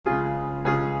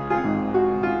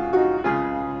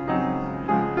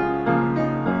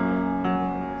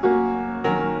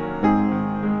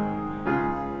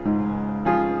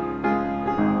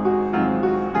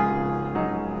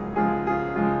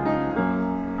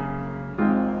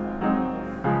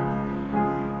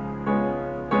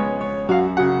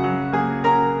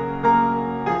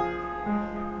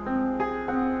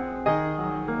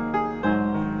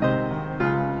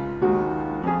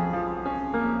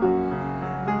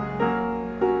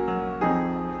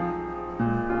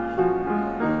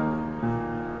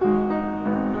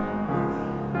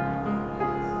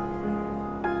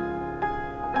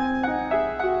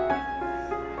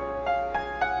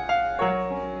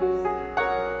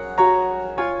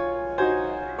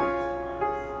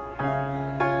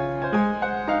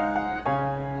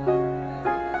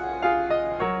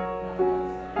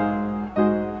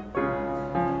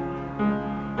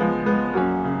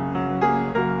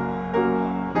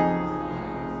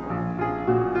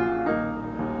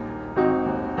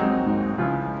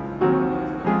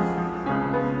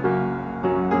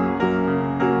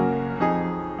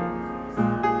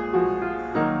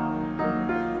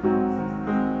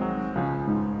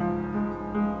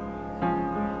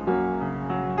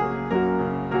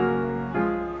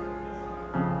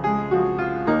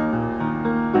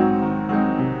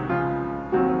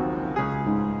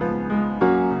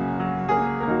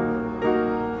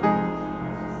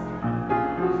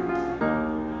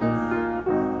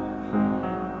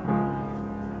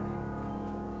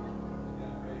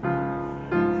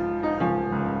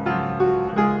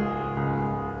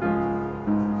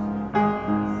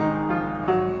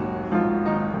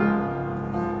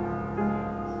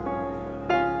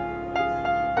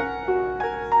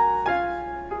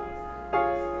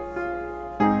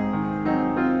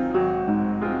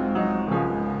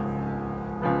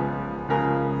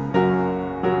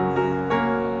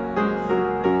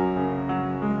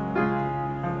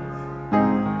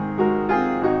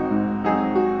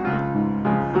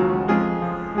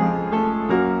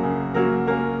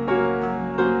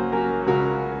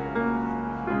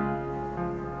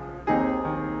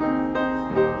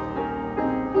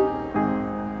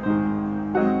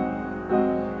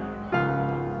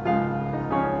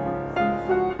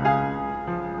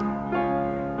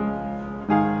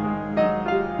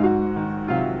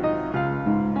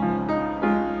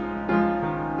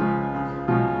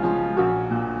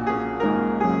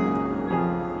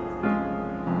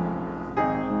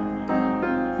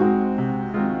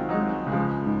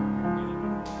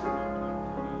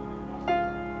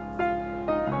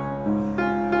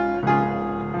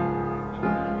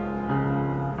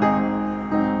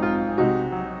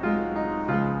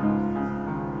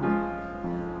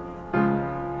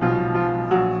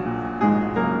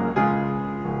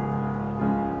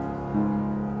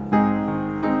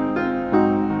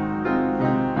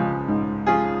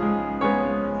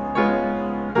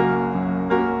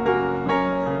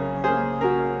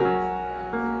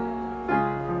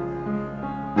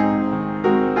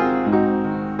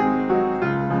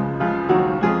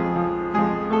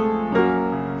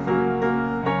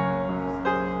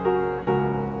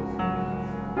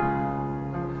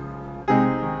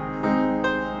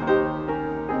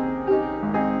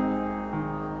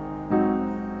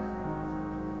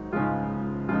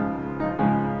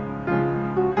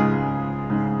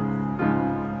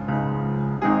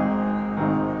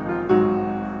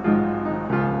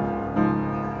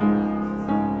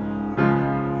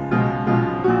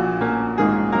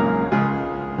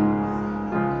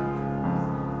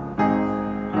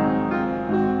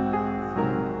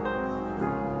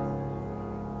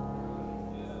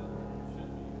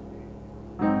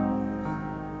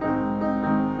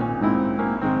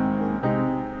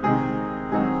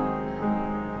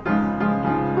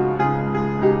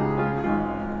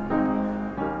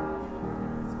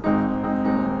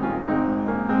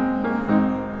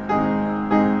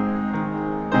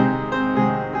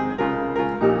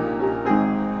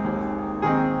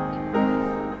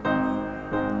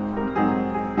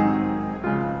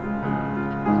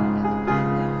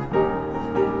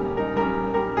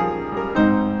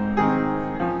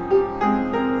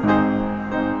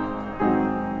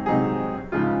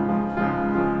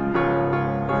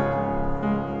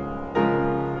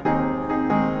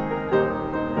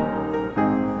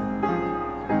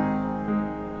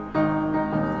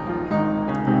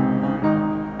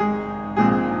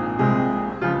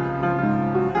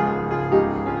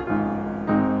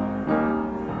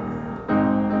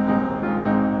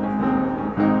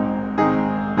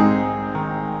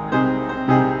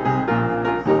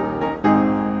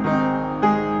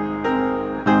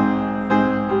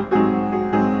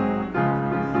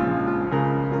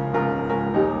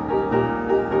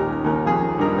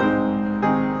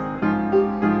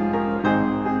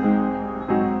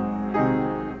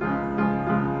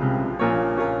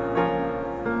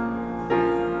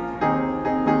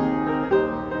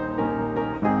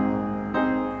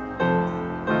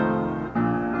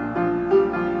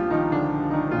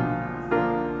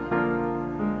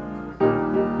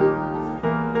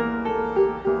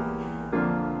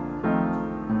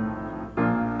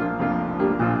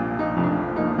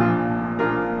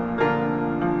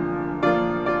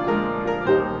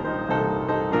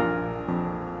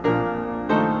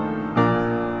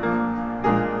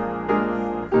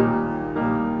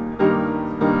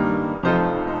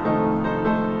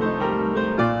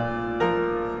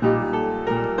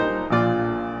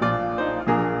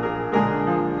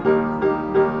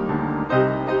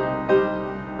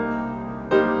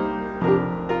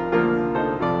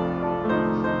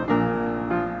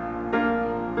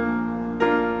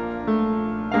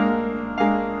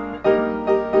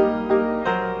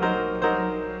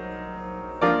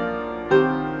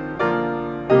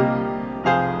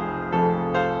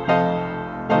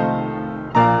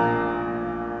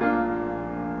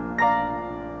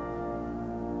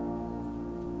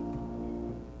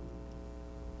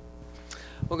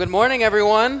Well, good morning,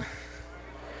 everyone.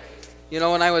 You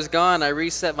know, when I was gone, I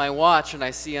reset my watch, and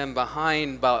I see I'm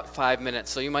behind about 5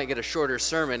 minutes, so you might get a shorter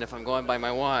sermon if I'm going by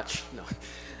my watch. No.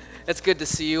 It's good to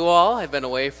see you all. I've been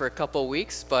away for a couple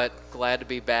weeks, but glad to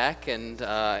be back, and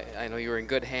I know you were in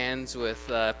good hands with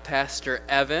Pastor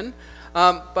Evan.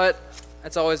 But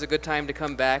it's always a good time to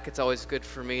come back. It's always good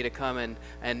for me to come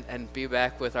and be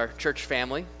back with our church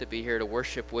family, to be here to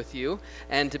worship with you,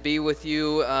 and to be with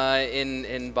you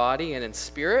in body and in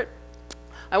spirit.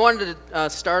 I wanted to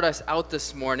start us out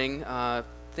this morning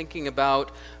thinking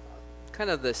about kind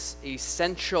of this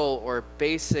essential or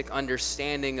basic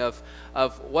understanding of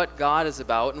what God is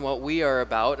about and what we are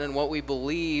about and what we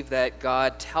believe that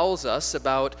God tells us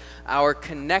about our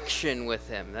connection with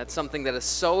Him. That's something that is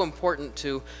so important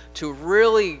to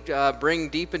really bring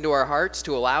deep into our hearts,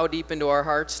 to allow deep into our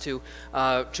hearts, to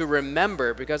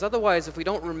remember, because otherwise if we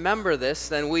don't remember this,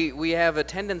 then we have a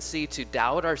tendency to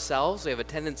doubt ourselves. We have a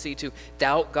tendency to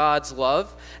doubt God's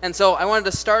love. And so I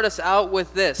wanted to start us out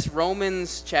with this,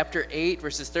 Romans chapter 8,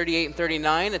 verses 38 and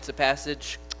 39. It's a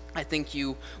passage I think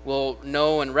you will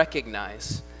know and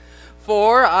recognize.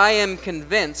 For I am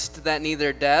convinced that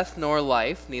neither death nor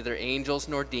life, neither angels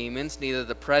nor demons, neither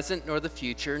the present nor the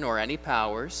future, nor any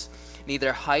powers,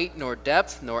 neither height nor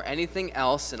depth, nor anything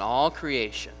else in all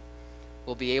creation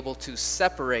will be able to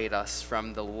separate us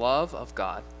from the love of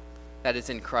God that is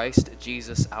in Christ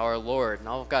Jesus our Lord. And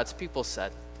all of God's people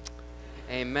said,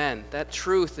 amen. That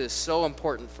truth is so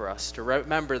important for us to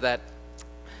remember, that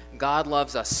God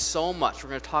loves us so much. We're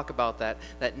going to talk about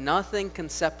that nothing can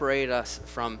separate us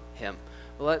from Him.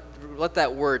 Let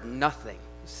that word "nothing"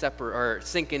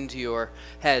 sink into your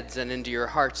heads and into your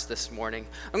hearts this morning.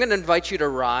 I'm going to invite you to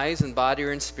rise in body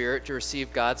or in spirit to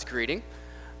receive God's greeting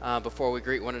before we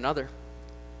greet one another.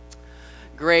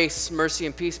 Grace, mercy,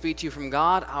 and peace be to you from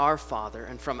God our Father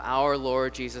and from our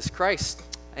Lord Jesus Christ.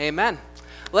 Amen.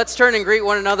 Let's turn and greet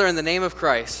one another in the name of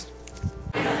Christ.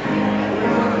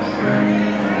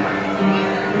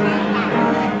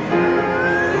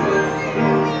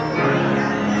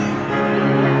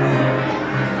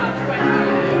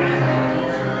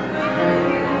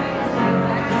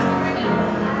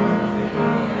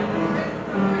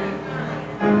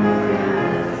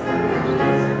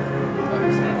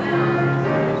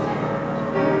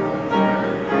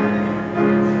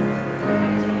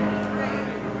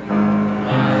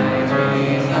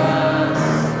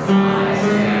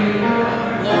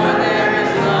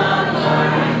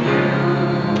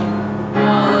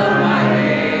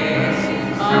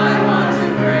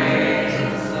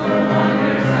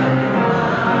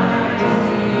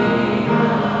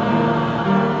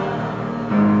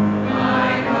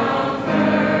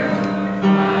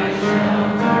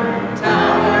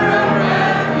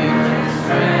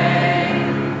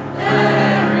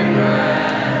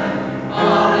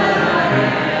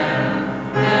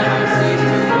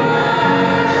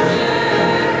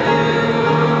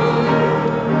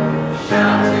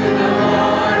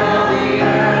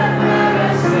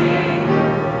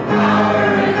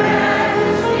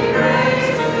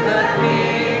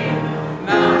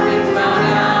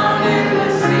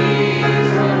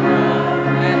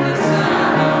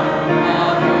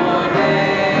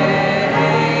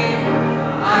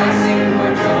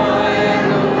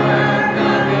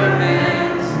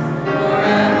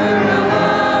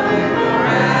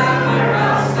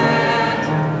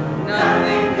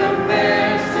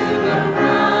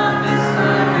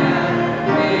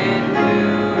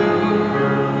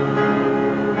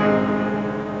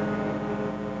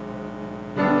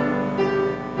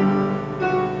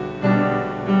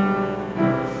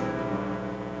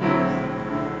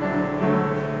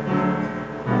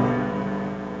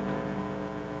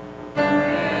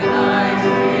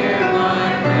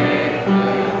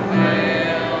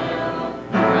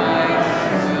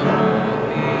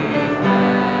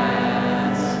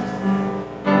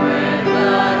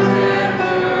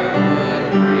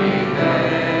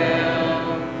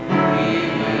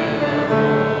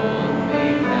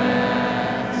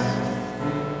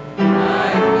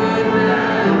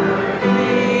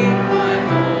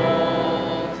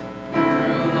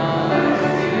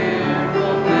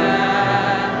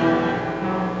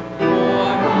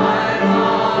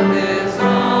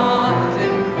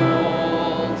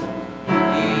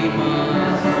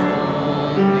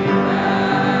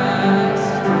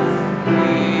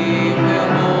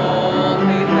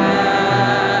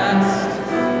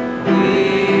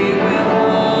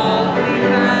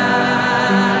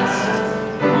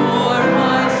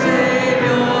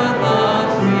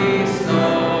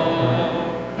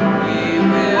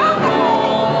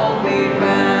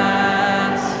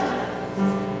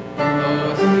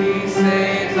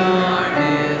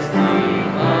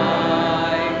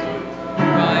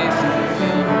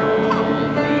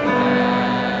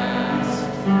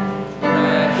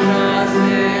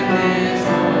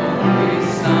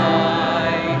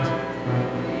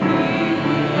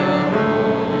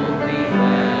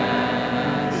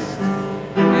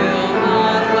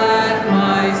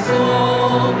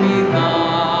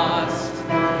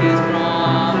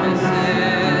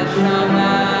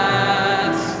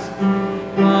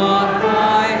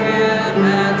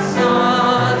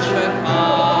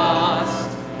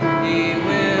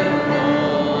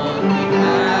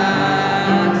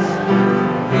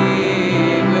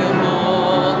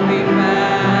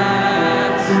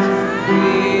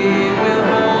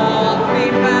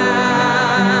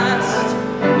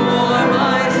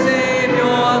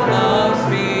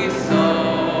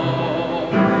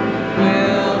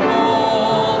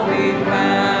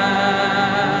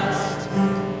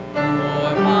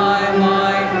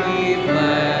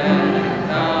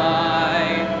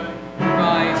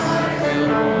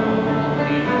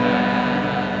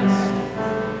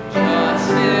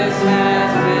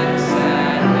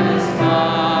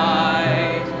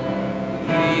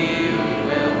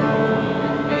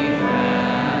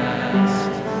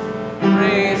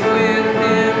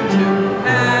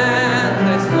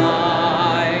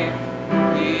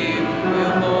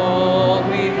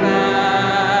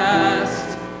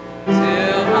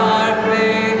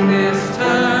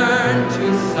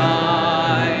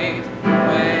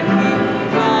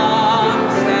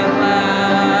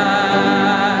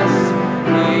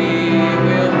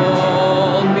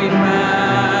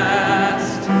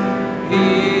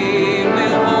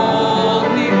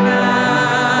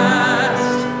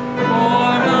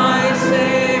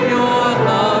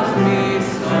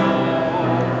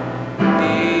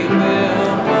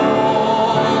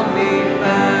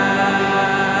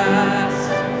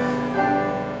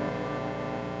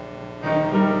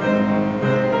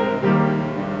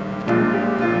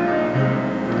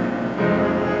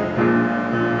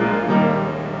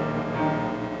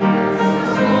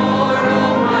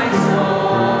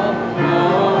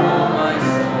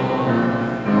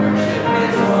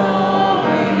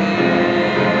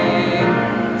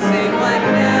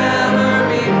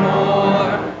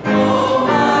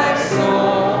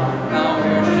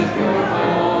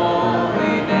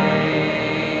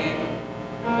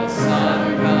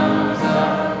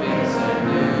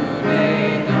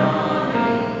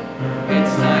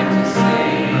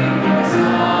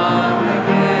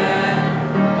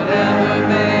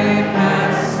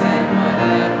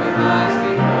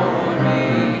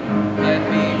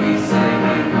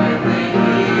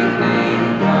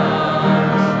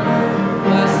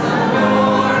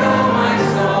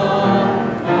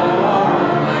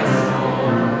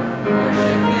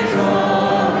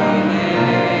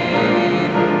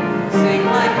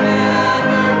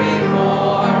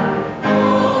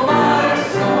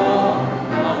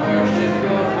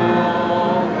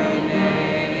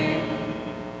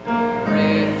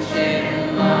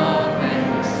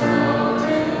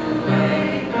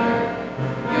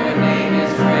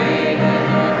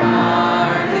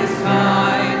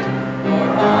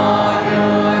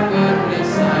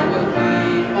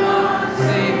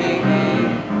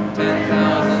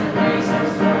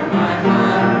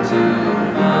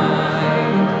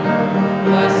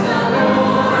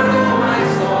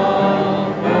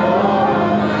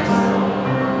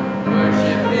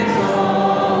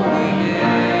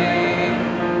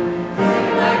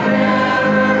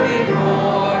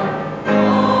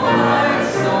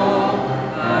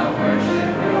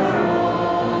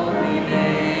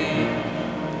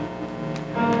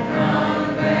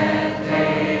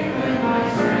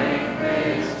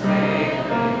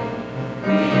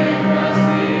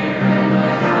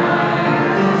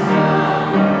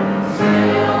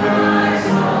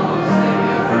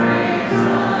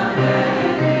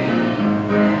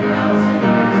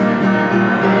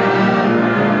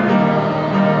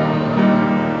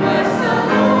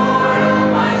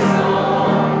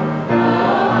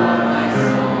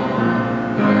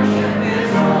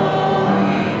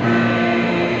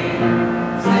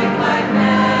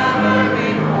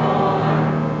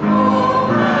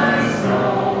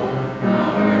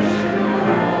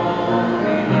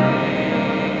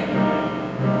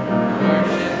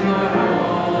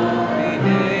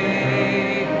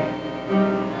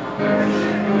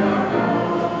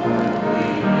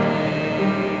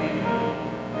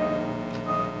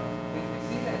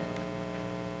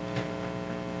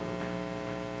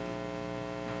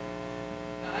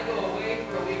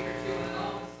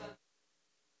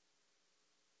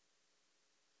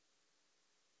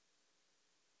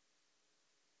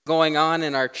 going on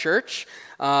in our church.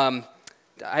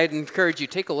 I'd encourage you,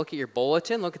 take a look at your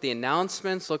bulletin, look at the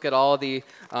announcements, look at all the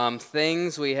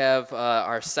things. We have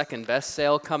our second best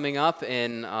sale coming up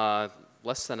in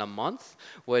less than a month,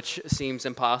 which seems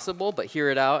impossible, but here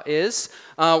it out is.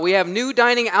 We have new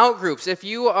dining out groups. If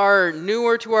you are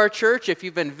newer to our church, if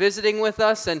you've been visiting with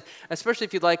us, and especially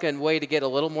if you'd like a way to get a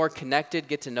little more connected,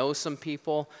 get to know some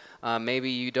people,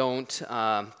 maybe you don't...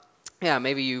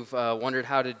 maybe you've wondered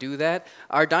how to do that.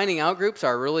 Our dining out groups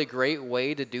are a really great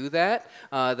way to do that.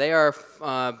 They are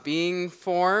being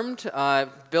formed.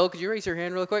 Bill, could you raise your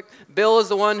hand real quick? Bill is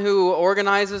the one who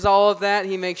organizes all of that.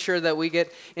 He makes sure that we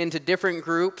get into different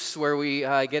groups where we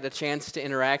get a chance to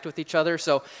interact with each other.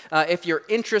 So if you're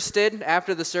interested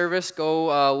after the service,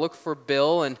 go look for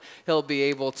Bill, and he'll be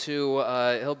able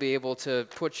to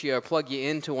plug you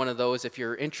into one of those if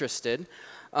you're interested.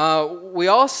 We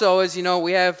also, as you know,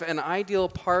 we have an Ideal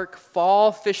Park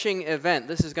fall fishing event.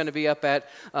 This is going to be up at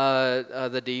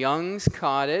the DeYoung's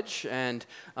cottage, and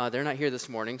they're not here this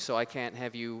morning, so I can't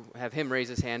have him raise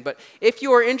his hand. But if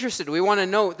you are interested, we want to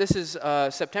note this is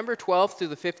September 12th through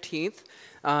the 15th.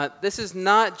 This is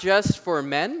not just for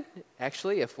men.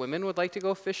 Actually, if women would like to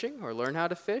go fishing or learn how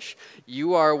to fish,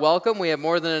 you are welcome. We have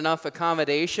more than enough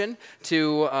accommodation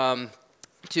to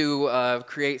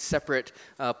create separate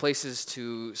places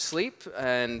to sleep,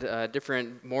 and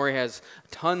Maury has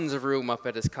tons of room up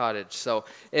at his cottage. So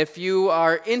if you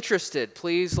are interested,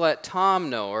 please let Tom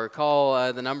know or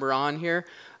call the number on here.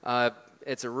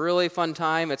 It's a really fun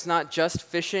time. It's not just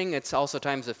fishing. It's also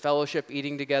times of fellowship,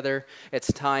 eating together.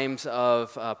 It's times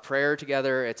of prayer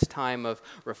together. It's time of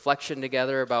reflection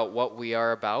together about what we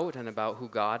are about and about who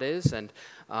God is. And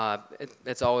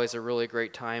it's always a really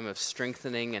great time of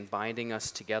strengthening and binding us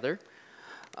together.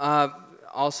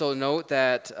 Also note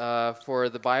that for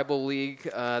the Bible League,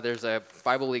 there's a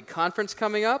Bible League conference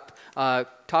coming up.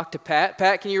 Talk to Pat.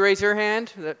 Pat, can you raise your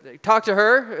hand? Talk to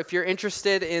her if you're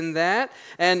interested in that.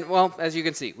 And, well, as you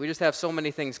can see, we just have so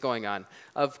many things going on.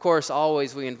 Of course,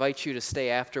 always we invite you to stay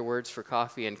afterwards for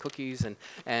coffee and cookies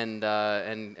and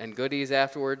goodies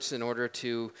afterwards in order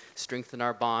to strengthen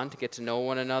our bond, to get to know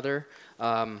one another.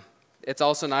 It's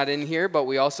also not in here, but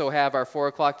we also have our 4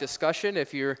 o'clock discussion.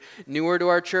 If you're newer to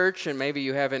our church and maybe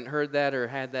you haven't heard that or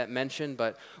had that mentioned,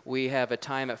 but we have a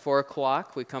time at 4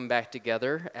 o'clock. We come back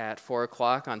together at 4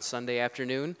 o'clock on Sunday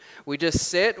afternoon. We just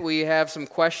sit. We have some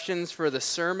questions for the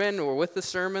sermon or with the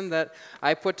sermon that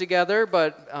I put together,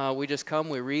 but we just come,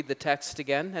 we read the text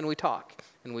again, and we talk.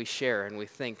 And we share, and we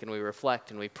think, and we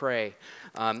reflect, and we pray.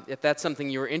 If that's something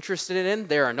you're interested in,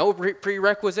 there are no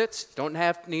prerequisites. You don't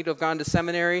need to have gone to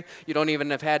seminary. You don't even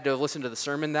have had to listen to the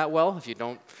sermon that well. If you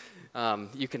don't,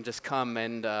 you can just come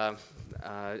and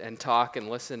talk and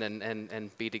listen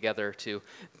and be together to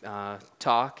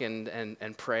talk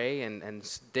and pray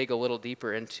and dig a little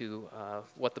deeper into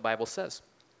what the Bible says.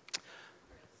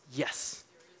 Yes.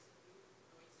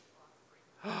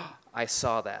 I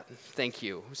saw that. Thank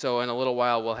you. So in a little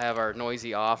while, we'll have our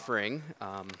noisy offering.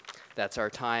 That's our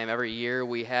time. Every year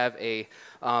we have a.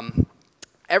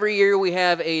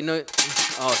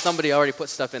 Somebody already put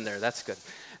stuff in there. That's good.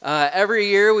 Every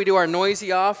year we do our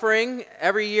noisy offering.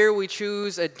 Every year we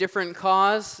choose a different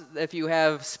cause. If you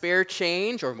have spare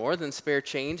change or more than spare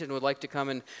change and would like to come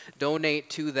and donate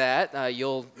to that,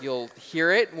 you'll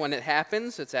hear it when it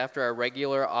happens. It's after our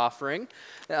regular offering.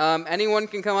 Anyone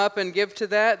can come up and give to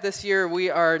that. This year we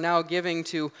are now giving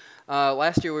to.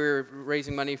 Last year we were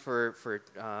raising money for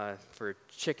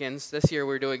chickens. This year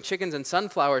we're doing chickens and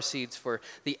sunflower seeds for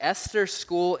the Esther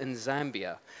School in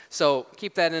Zambia. So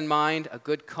keep that in mind, a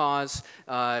good cause.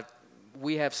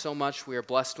 We have so much, we are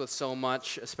blessed with so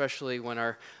much, especially when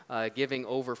our giving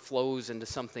overflows into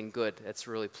something good. It's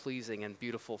really pleasing and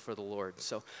beautiful for the Lord.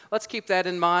 So let's keep that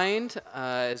in mind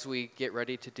as we get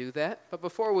ready to do that. But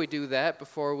before we do that,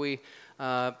 before we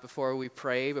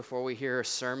pray, before we hear a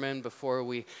sermon, before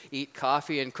we eat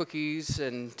coffee and cookies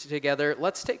and together,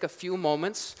 let's take a few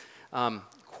moments,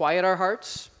 quiet our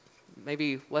hearts,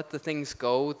 maybe let the things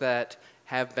go that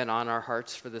have been on our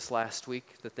hearts for this last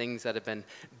week, the things that have been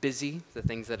busy, the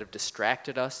things that have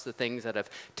distracted us, the things that have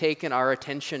taken our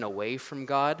attention away from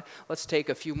God. Let's take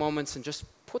a few moments and just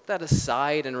put that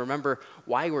aside and remember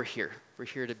why we're here. We're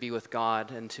here to be with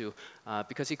God and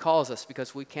because He calls us,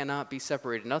 because we cannot be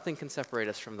separated. Nothing can separate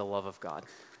us from the love of God.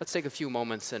 Let's take a few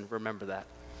moments and remember that.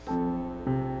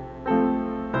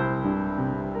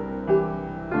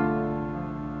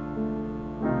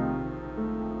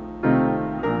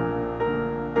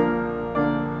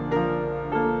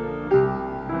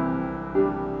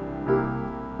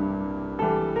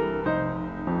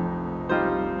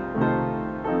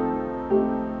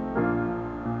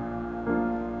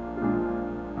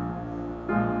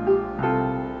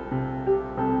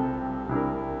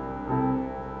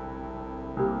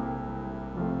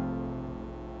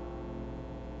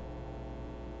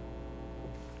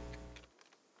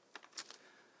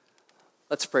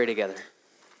 Let's pray together.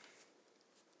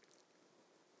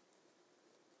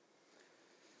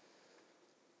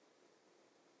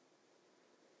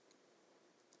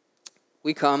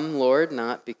 We come, Lord,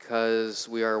 not because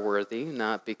we are worthy,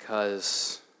 not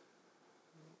because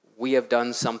we have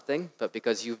done something, but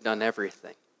because you've done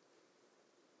everything.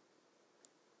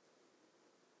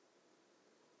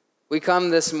 We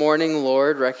come this morning,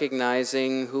 Lord,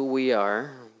 recognizing who we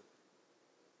are.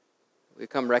 We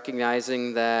come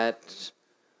recognizing that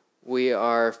we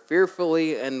are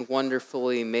fearfully and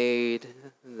wonderfully made,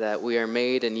 that we are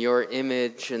made in your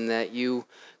image, and that you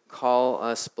call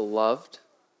us beloved.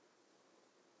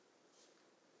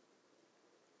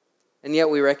 And yet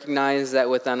we recognize that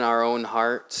within our own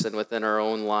hearts and within our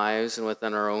own lives and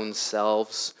within our own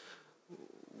selves,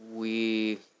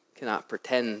 we cannot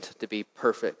pretend to be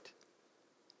perfect.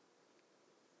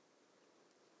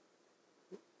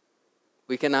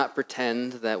 We cannot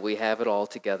pretend that we have it all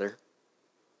together.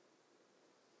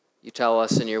 You tell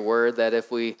us in your word that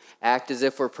if we act as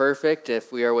if we're perfect,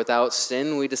 if we are without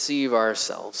sin, we deceive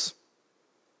ourselves.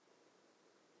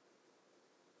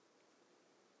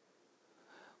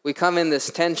 We come in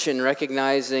this tension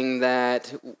recognizing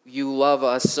that you love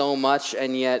us so much,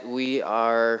 and yet we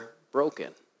are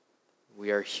broken. We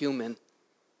are human.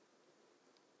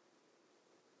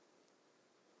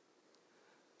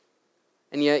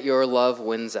 And yet your love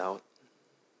wins out.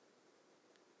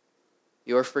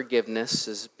 Your forgiveness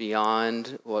is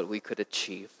beyond what we could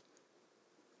achieve.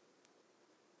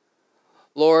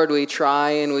 Lord, we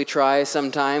try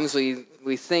sometimes.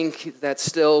 We think that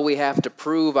still we have to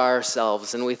prove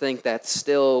ourselves, and we think that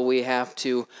still we have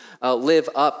to live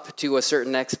up to a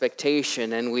certain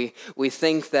expectation, and we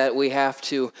think that we have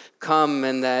to come,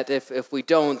 and that if we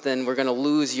don't, then we're going to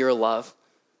lose your love.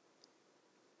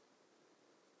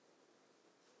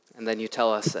 And then you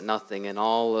tell us that nothing in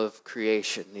all of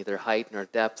creation, neither height nor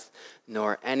depth,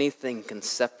 nor anything can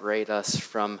separate us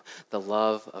from the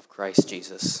love of Christ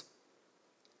Jesus.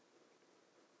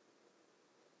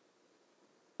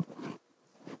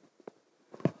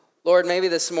 Lord, maybe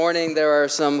this morning there are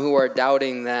some who are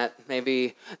doubting that.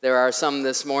 Maybe there are some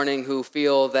this morning who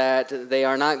feel that they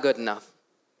are not good enough.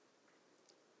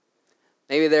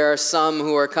 Maybe there are some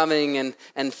who are coming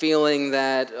and feeling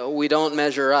that we don't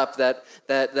measure up, that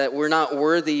we're not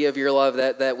worthy of your love,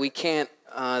 that we can't,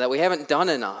 that we haven't done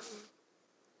enough.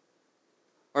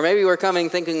 Or maybe we're coming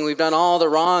thinking we've done all the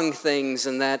wrong things,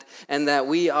 and that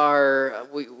we are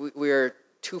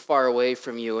too far away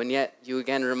from you, and yet you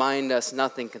again remind us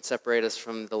nothing can separate us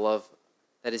from the love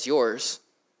that is yours,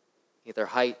 neither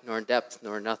height nor depth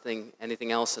nor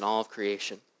anything else in all of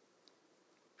creation.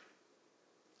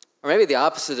 Or maybe the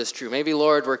opposite is true. Maybe,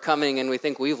 Lord, we're coming and we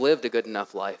think we've lived a good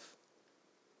enough life.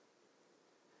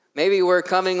 Maybe we're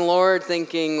coming, Lord,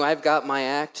 thinking I've got my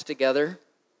act together.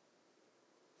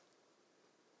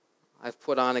 I've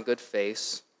put on a good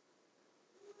face.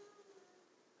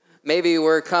 Maybe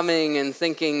we're coming and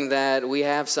thinking that we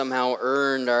have somehow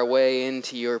earned our way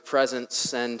into your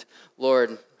presence, and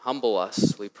Lord, humble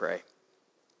us, we pray.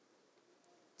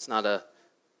 It's not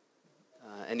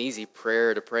an easy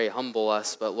prayer to pray, humble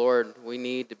us, but Lord, we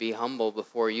need to be humble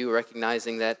before you,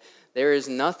 recognizing that there is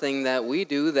nothing that we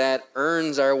do that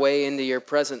earns our way into your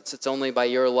presence. It's only by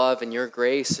your love and your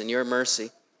grace and your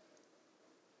mercy.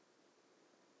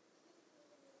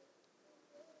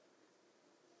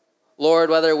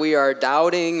 Lord, whether we are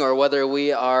doubting or whether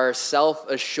we are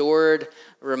self-assured,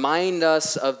 remind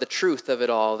us of the truth of it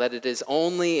all, that it is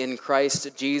only in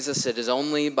Christ Jesus, it is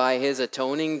only by his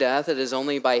atoning death, it is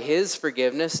only by his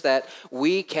forgiveness that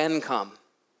we can come.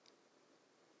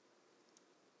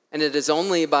 And it is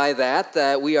only by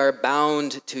that we are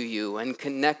bound to you and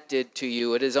connected to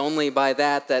you. It is only by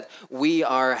that we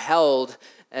are held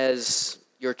as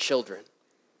your children,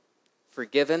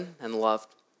 forgiven and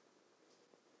loved.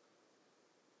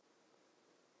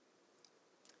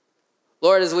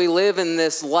 Lord, as we live in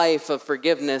this life of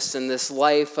forgiveness and this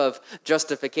life of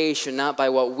justification, not by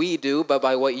what we do, but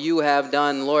by what you have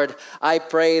done, Lord, I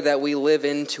pray that we live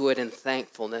into it in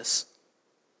thankfulness.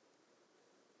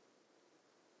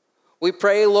 We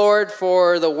pray, Lord,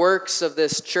 for the works of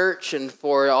this church and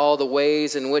for all the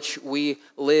ways in which we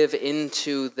live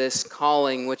into this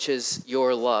calling, which is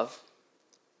your love,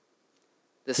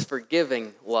 this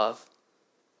forgiving love.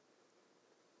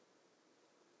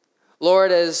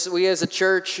 Lord, as we as a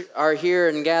church are here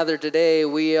and gathered today,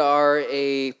 we are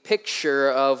a picture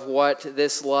of what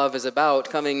this love is about,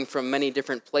 coming from many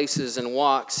different places and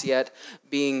walks, yet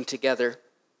being together.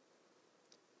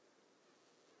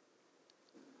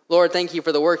 Lord, thank you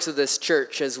for the works of this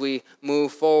church as we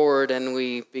move forward and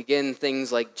we begin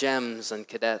things like GEMS and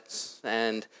cadets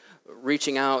and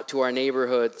reaching out to our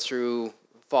neighborhood through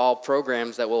fall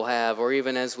programs that we'll have, or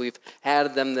even as we've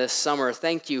had them this summer.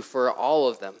 Thank you for all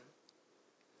of them.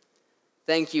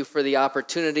 Thank you for the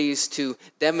opportunities to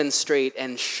demonstrate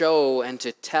and show and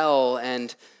to tell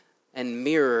and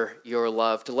mirror your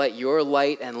love, to let your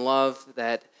light and love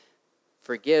that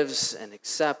forgives and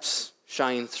accepts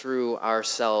shine through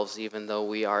ourselves, even though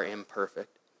we are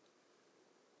imperfect.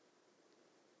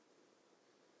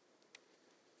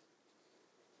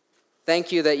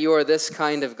 Thank you that you are this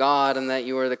kind of God, and that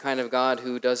you are the kind of God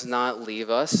who does not leave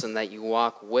us, and that you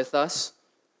walk with us.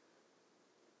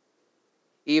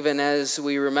 Even as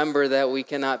we remember that we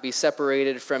cannot be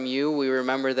separated from you, we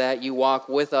remember that you walk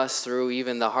with us through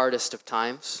even the hardest of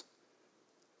times.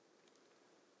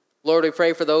 Lord, we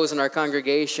pray for those in our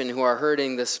congregation who are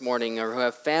hurting this morning, or who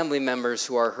have family members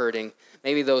who are hurting.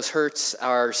 Maybe those hurts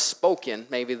are spoken.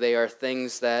 Maybe they are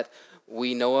things that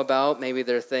we know about. Maybe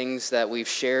they're things that we've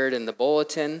shared in the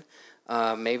bulletin.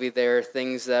 Maybe they're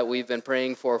things that we've been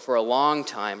praying for a long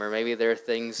time, or maybe they're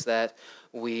things that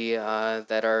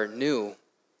that are new.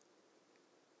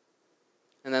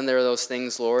 And then there are those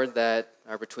things, Lord, that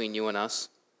are between you and us,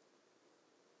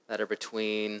 that are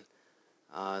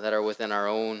that are within our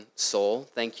own soul.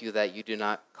 Thank you that you do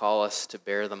not call us to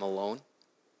bear them alone.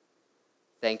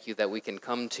 Thank you that we can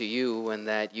come to you and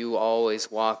that you always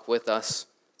walk with us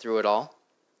through it all.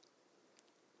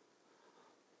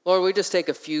 Lord, we just take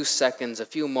a few seconds, a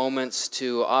few moments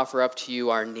to offer up to you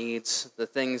our needs, the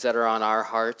things that are on our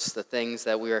hearts, the things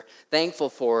that we are thankful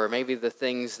for, maybe the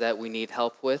things that we need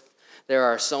help with. There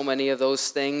are so many of those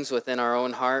things within our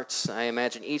own hearts. I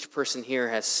imagine each person here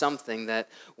has something that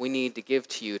we need to give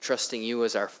to you, trusting you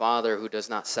as our Father who does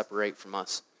not separate from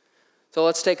us. So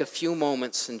let's take a few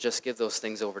moments and just give those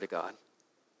things over to God.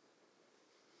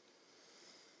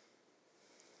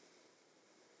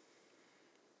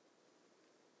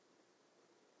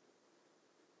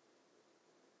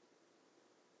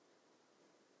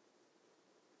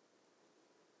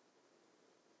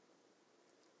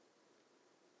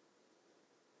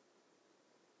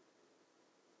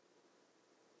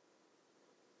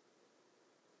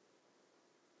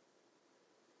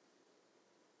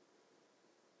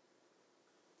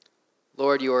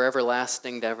 Lord, you are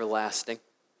everlasting to everlasting.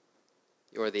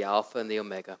 You are the Alpha and the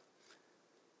Omega.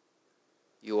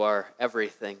 You are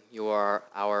everything. You are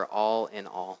our all in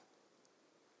all.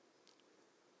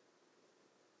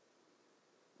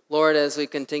 Lord, as we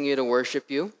continue to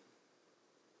worship you,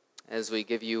 as we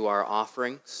give you our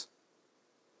offerings,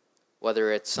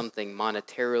 whether it's something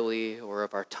monetarily or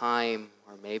of our time,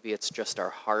 or maybe it's just our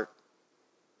heart,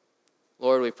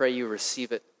 Lord, we pray you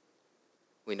receive it.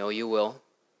 We know you will.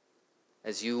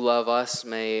 As you love us,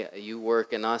 may you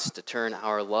work in us to turn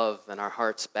our love and our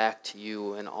hearts back to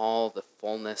you in all the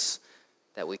fullness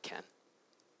that we can.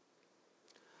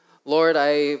 Lord,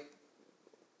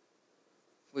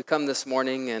 we come this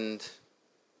morning and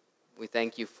we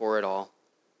thank you for it all.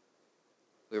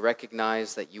 We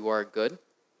recognize that you are good.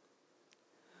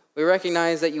 We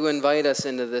recognize that you invite us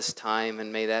into this time,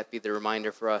 and may that be the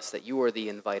reminder for us that you are the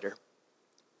inviter.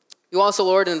 You also,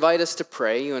 Lord, invite us to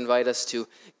pray. You invite us to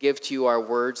give to you our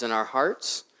words and our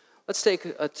hearts. Let's take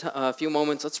a few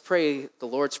moments. Let's pray the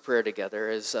Lord's Prayer together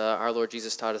as our Lord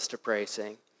Jesus taught us to pray,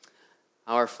 saying,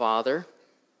 Our Father,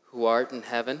 who art in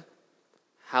heaven,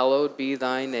 hallowed be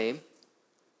thy name.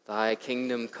 Thy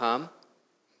kingdom come,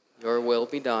 your will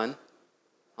be done,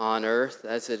 on earth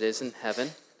as it is in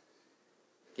heaven.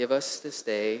 Give us this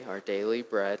day our daily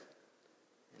bread,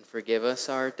 and forgive us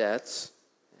our debts,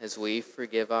 as we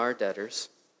forgive our debtors.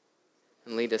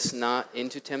 And lead us not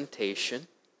into temptation,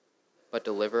 but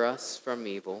deliver us from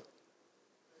evil.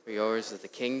 For yours is the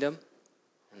kingdom,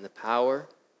 and the power,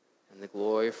 and the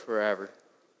glory forever.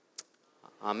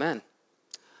 Amen.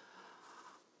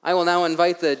 I will now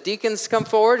invite the deacons to come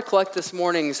forward, collect this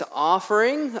morning's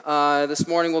offering. This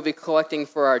morning we'll be collecting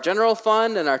for our general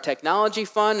fund and our technology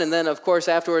fund. And then, of course,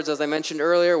 afterwards, as I mentioned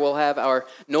earlier, we'll have our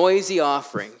noisy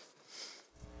offering.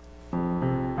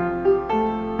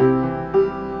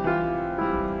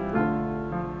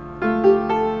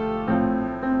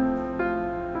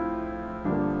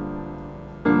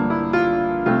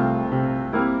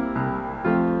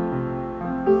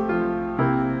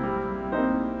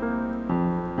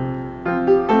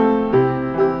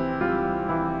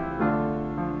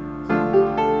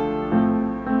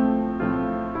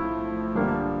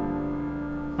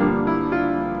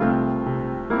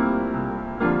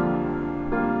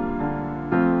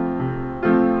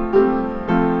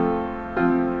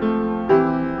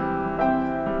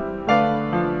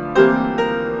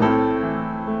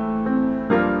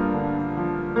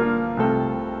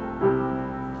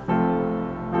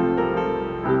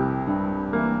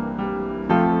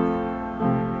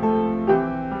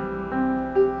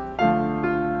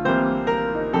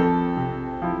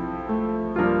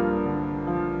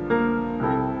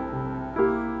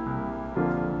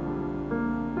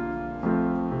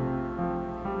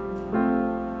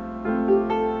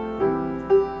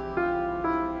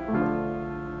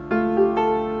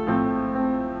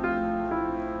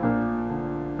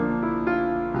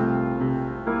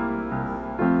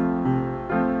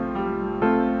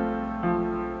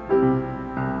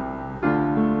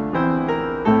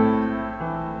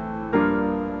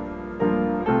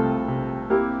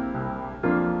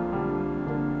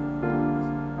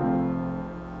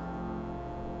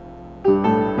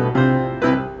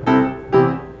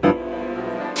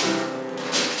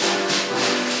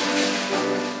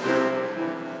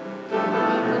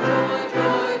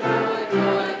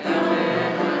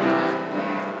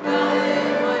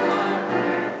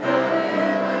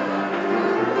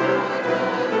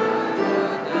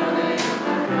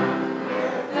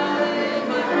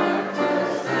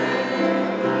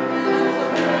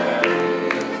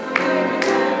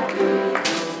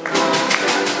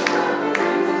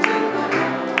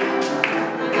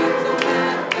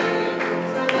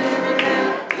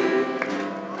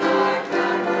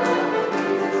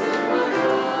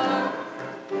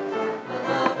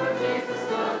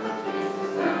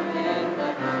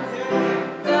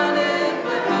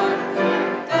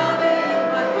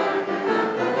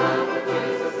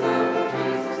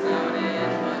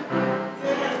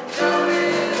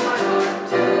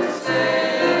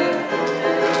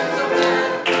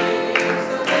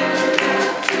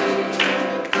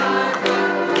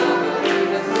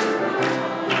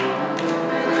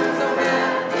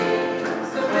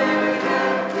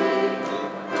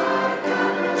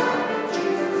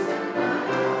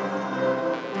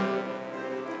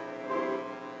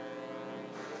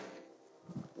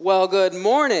 Well, good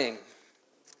morning.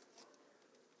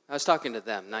 I was talking to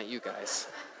them, not you guys.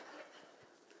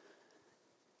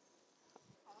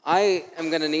 I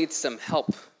am going to need some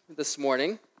help this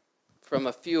morning from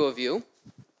a few of you.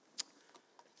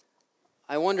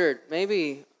 I wondered,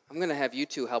 maybe I'm going to have you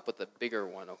two help with the bigger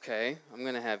one, okay? I'm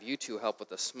going to have you two help with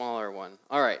the smaller one.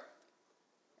 All right.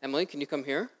 Emily, can you come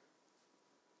here?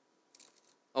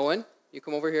 Owen, you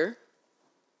come over here.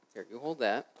 Here, you hold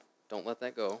that. Don't let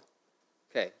that go.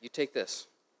 Okay, you take this.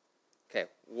 Okay,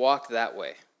 walk that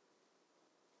way.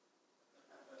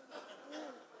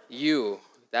 You,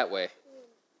 that way.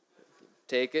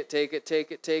 Take it, take it,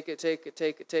 take it, take it, take it,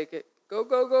 take it, take it. Go,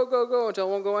 go, go, go, go until it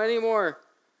won't go anymore.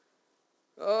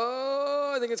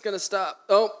 Oh, I think it's going to stop.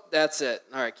 Oh, that's it.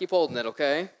 All right, keep holding it,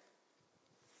 okay?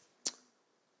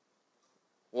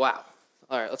 Wow.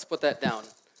 All right, let's put that down.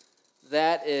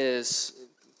 That is,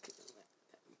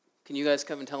 can you guys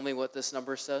come and tell me what this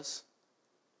number says?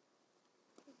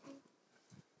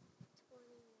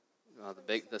 Oh,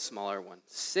 the smaller one.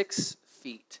 6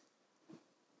 feet.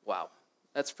 Wow,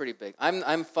 that's pretty big.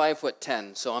 I'm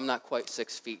 5'10", so I'm not quite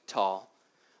 6 feet tall.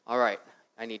 All right,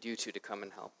 I need you two to come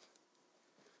and help.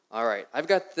 All right, I've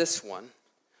got this one.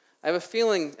 I have a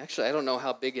feeling, actually, I don't know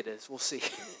how big it is. We'll see.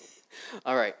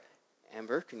 All right,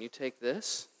 Amber, can you take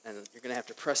this? And you're going to have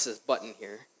to press this button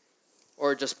here.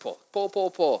 Or just pull. Pull, pull,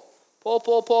 pull. Pull,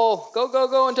 pull, pull. Go, go,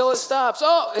 go until it stops.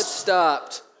 Oh, it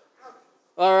stopped.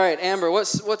 All right, Amber,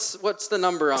 what's the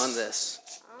number on this?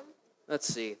 Let's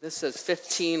see. This says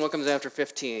 15. What comes after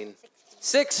 15?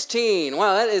 16.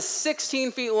 Wow, that is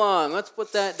 16 feet long. Let's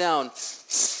put that down.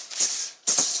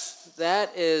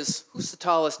 That is, who's the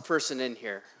tallest person in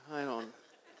here?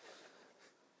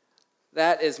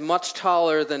 That is much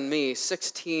taller than me,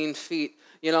 16 feet.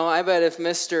 You know, I bet if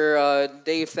Mr.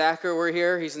 Dave Thacker were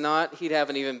here, he's not, he'd have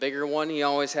an even bigger one. He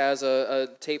always has a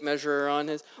tape measure on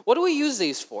his. What do we use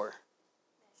these for?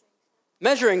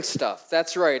 Measuring stuff.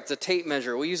 That's right. It's a tape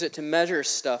measure. We use it to measure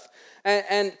stuff.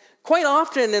 And quite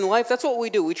often in life, that's what we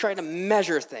do. We try to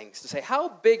measure things to say, how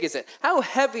big is it? How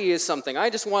heavy is something? I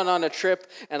just went on a trip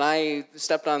and I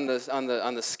stepped on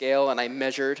the scale and I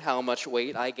measured how much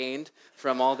weight I gained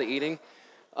from all the eating.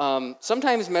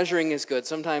 Sometimes measuring is good.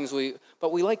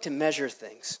 But we like to measure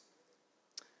things.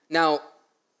 Now,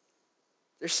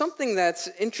 there's something that's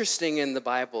interesting in the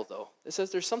Bible, though. It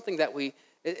says there's something that we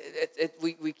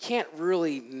can't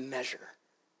really measure.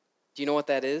 Do you know what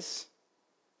that is?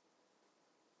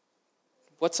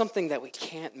 What's something that we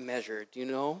can't measure? Do you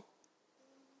know?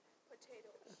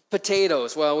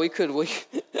 Potatoes. Well, we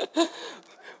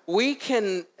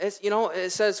can,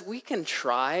 it says we can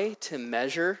try to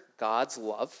measure God's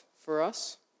love for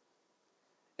us.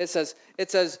 It says,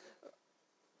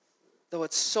 though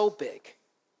it's so big,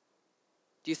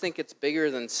 do you think it's bigger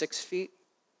than 6 feet?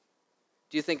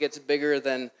 Do you think it's bigger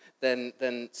than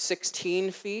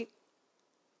 16 feet?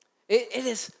 It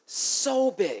is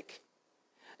so big.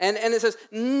 And it says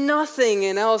nothing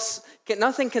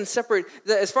can separate.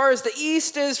 As far as the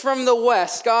east is from the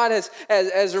west, God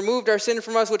has removed our sin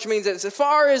from us, which means that as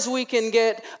far as we can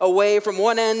get away from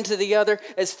one end to the other,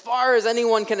 as far as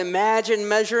anyone can imagine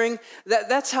measuring,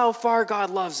 that's how far God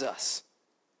loves us.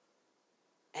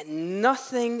 And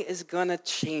nothing is going to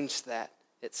change that,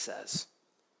 it says.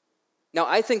 Now,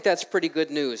 I think that's pretty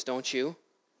good news, don't you?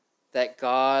 That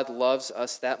God loves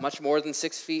us that much, more than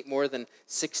 6 feet, more than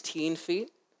 16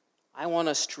 feet. I want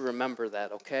us to remember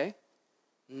that, okay?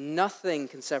 Nothing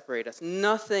can separate us.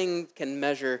 Nothing can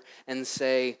measure and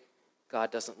say,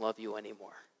 God doesn't love you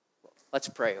anymore. Let's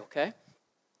pray, okay?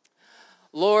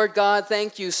 Lord God,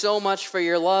 thank you so much for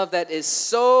your love that is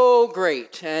so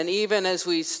great. And even as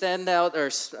we stand out or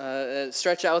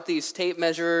stretch out these tape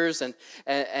measures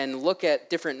and look at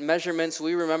different measurements,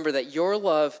 we remember that your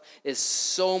love is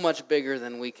so much bigger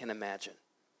than we can imagine.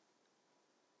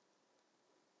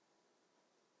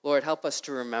 Lord, help us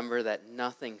to remember that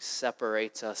nothing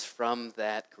separates us from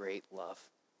that great love.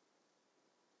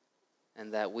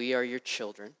 And that we are your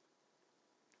children.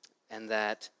 And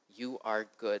that you are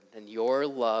good. And your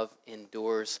love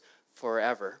endures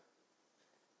forever.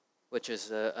 Which is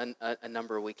a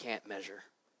number we can't measure.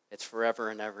 It's forever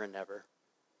and ever and ever.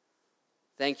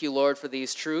 Thank you, Lord, for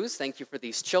these truths. Thank you for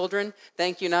these children.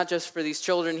 Thank you not just for these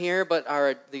children here, but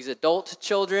these adult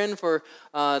children. For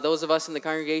those of us in the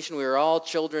congregation, we are all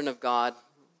children of God.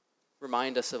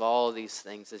 Remind us of all of these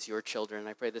things as your children.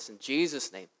 I pray this in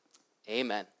Jesus' name.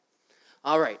 Amen.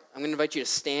 All right, I'm going to invite you to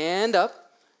stand up.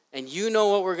 And you know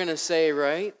what we're going to say,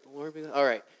 right? All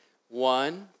right.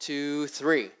 1, 2,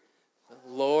 3.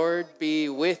 The Lord be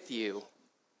with you.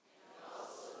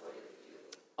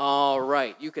 All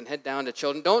right, you can head down to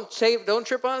children. Don't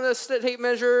trip on the tape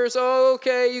measures.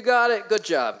 Okay, you got it. Good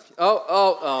job.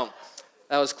 Oh,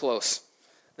 that was close.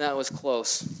 That was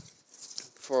close.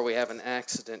 Before we have an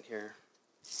accident here.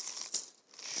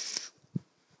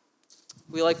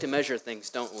 We like to measure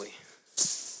things, don't we?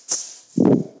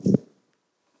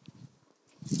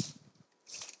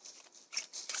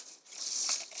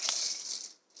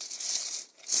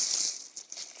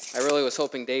 I really was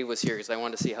hoping Dave was here because I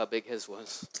wanted to see how big his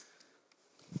was.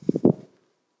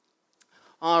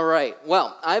 All right.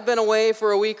 Well, I've been away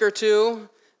for a week or two,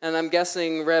 and I'm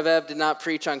guessing Rev Ev did not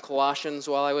preach on Colossians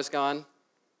while I was gone.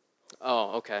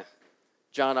 Oh, okay.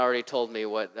 John already told me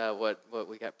what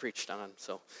we got preached on,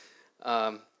 so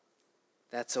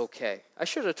that's okay. I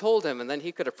should have told him, and then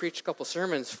he could have preached a couple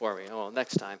sermons for me. Oh,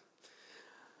 next time.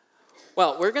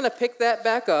 Well, we're going to pick that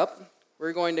back up.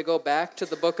 We're going to go back to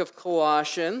the book of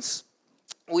Colossians.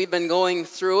 We've been going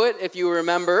through it, if you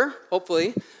remember,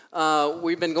 hopefully.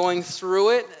 We've been going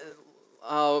through it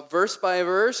verse by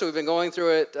verse. We've been going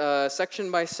through it section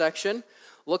by section,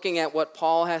 looking at what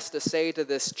Paul has to say to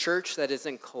this church that is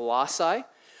in Colossae.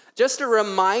 Just a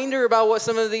reminder about what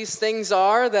some of these things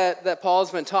are that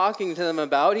Paul's been talking to them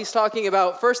about. He's talking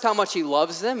about, first, how much he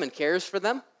loves them and cares for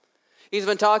them. He's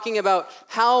been talking about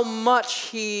how much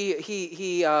he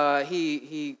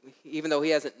even though he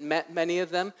hasn't met many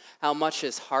of them, how much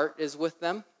his heart is with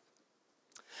them.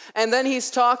 And then he's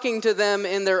talking to them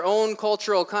in their own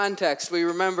cultural context. We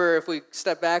remember, if we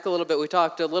step back a little bit, we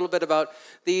talked a little bit about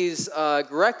these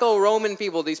Greco-Roman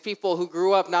people, these people who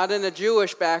grew up not in a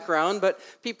Jewish background, but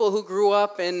people who grew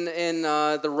up in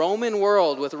the Roman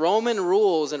world with Roman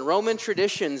rules and Roman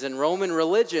traditions and Roman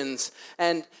religions,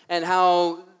 and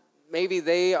how maybe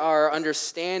they are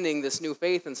understanding this new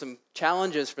faith and some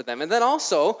challenges for them. And then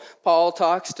also, Paul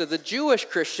talks to the Jewish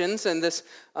Christians in this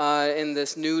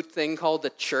new thing called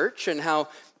the church, and how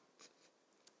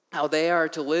they are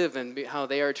to live and how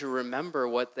they are to remember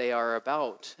what they are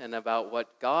about and about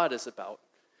what God is about.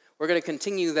 We're going to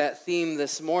continue that theme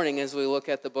this morning as we look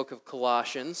at the book of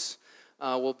Colossians.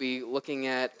 We'll be looking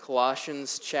at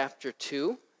Colossians chapter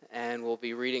 2, and we'll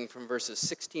be reading from verses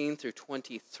 16 through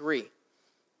 23.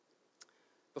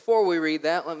 Before we read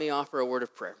that, let me offer a word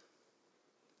of prayer.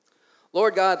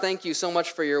 Lord God, thank you so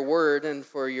much for your word and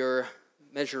for your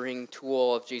measuring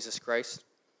tool of Jesus Christ.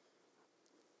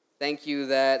 Thank you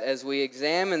that as we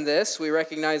examine this, we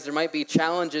recognize there might be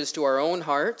challenges to our own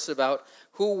hearts about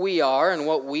who we are and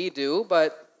what we do,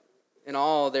 but in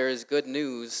all, there is good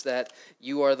news that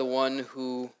you are the one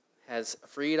who has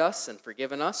freed us and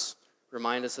forgiven us.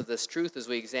 Remind us of this truth as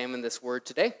we examine this word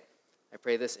today. I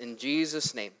pray this in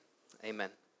Jesus' name. Amen.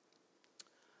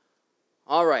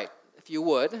 All right, if you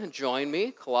would, join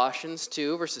me. Colossians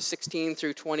 2, verses 16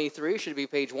 through 23. Should be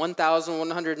page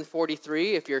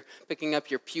 1143 if you're picking up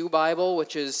your Pew Bible,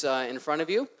 which is in front of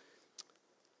you.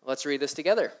 Let's read this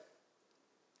together.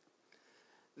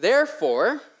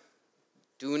 Therefore,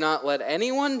 do not let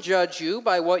anyone judge you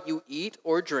by what you eat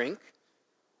or drink,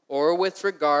 or with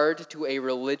regard to a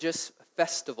religious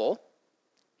festival,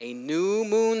 a new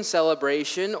moon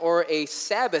celebration, or a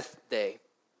Sabbath day.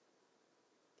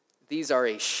 These are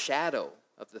a shadow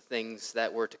of the things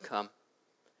that were to come.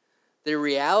 The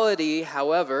reality,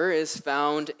 however, is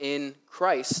found in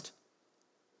Christ.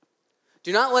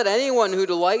 Do not let anyone who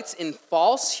delights in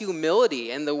false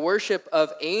humility and the worship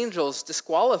of angels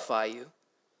disqualify you.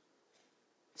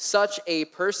 Such a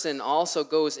person also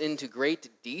goes into great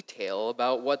detail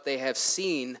about what they have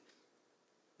seen.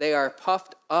 They are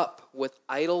puffed up with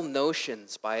idle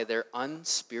notions by their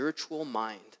unspiritual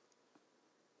mind.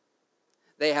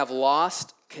 They have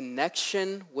lost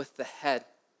connection with the head,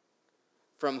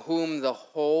 from whom the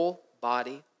whole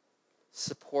body,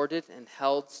 supported and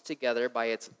held together by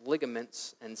its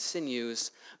ligaments and sinews,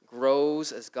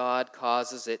 grows as God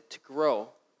causes it to grow.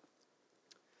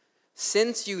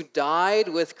 Since you died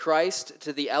with Christ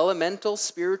to the elemental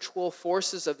spiritual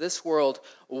forces of this world,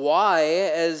 why,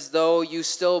 as though you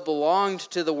still belonged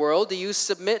to the world, do you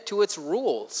submit to its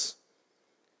rules?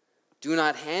 Do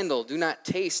not handle, do not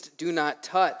taste, do not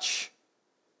touch.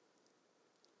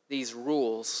 These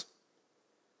rules,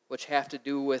 which have to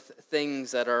do with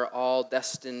things that are all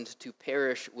destined to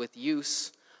perish with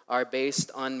use, are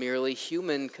based on merely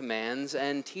human commands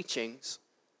and teachings.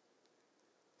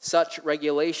 Such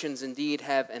regulations indeed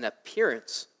have an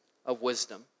appearance of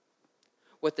wisdom,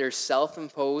 with their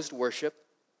self-imposed worship,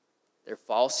 their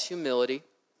false humility,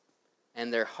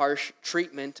 and their harsh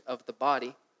treatment of the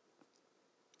body.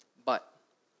 But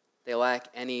they lack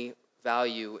any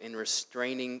value in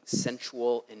restraining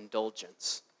sensual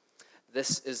indulgence.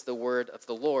 This is the word of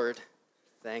the Lord.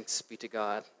 Thanks be to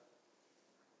God.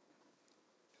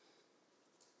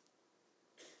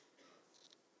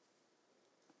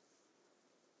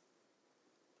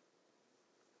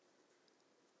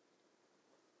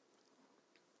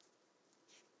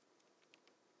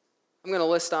 I'm going to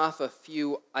list off a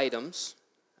few items.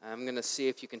 I'm going to see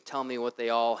if you can tell me what they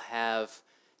all have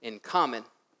in common.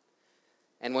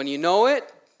 And when you know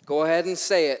it, go ahead and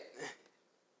say it.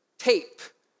 Tape,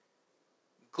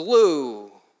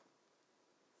 glue,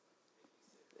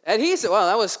 adhesive. Well,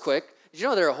 that was quick. Did you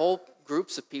know there are whole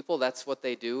groups of people, that's what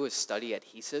they do, is study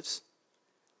adhesives?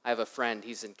 I have a friend,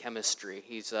 he's in chemistry.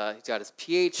 He's got his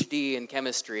PhD in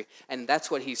chemistry, and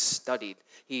that's what he's studied.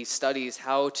 He studied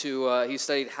how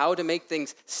to make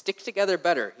things stick together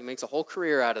better. He makes a whole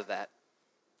career out of that.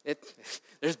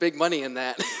 There's big money in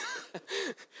that.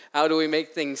 How do we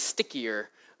make things stickier?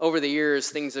 Over the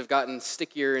years, things have gotten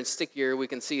stickier and stickier. We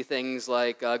can see things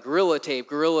like Gorilla Tape,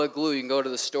 Gorilla Glue. You can go to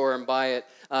the store and buy it.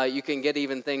 You can get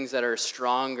even things that are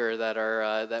stronger,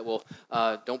 that will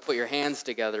don't put your hands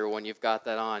together when you've got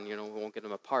that on. We won't get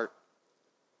them apart.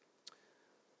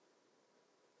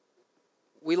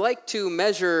 We like to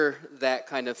measure that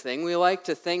kind of thing. We like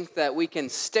to think that we can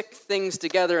stick things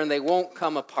together and they won't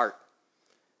come apart.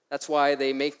 That's why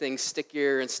they make things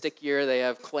stickier and stickier. They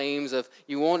have claims of,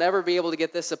 you won't ever be able to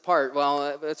get this apart.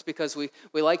 Well, that's because we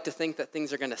like to think that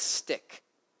things are going to stick,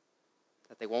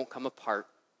 that they won't come apart,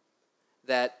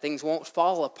 that things won't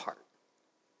fall apart.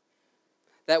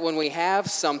 That when we have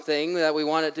something, that we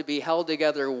want it to be held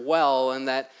together well, and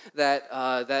that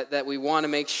we want to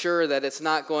make sure that it's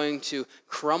not going to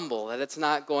crumble, that it's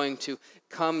not going to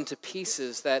come to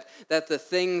pieces, that the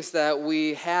things that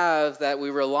we have, that we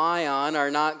rely on, are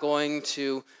not going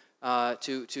to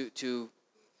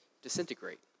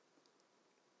disintegrate.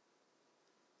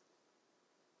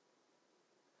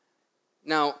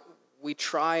 Now, we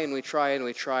try and we try and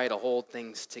we try to hold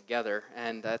things together,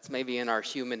 and that's maybe in our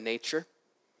human nature.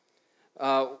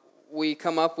 We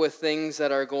come up with things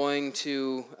that are going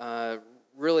to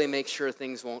really make sure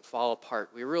things won't fall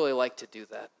apart. We really like to do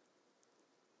that.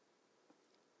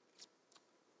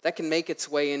 That can make its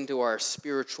way into our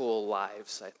spiritual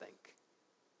lives, I think,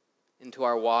 into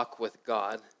our walk with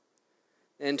God,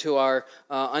 into our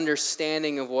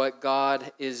understanding of what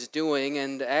God is doing,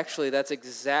 and actually that's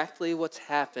exactly what's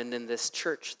happened in this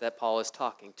church that Paul is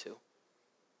talking to.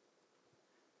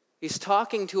 He's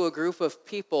talking to a group of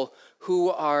people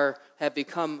who have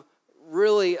become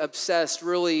really obsessed,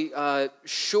 really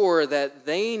sure that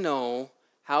they know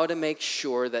how to make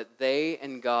sure that they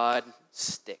and God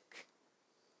stick.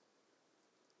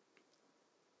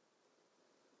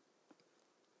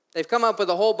 They've come up with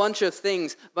a whole bunch of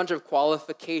things, a bunch of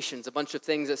qualifications, a bunch of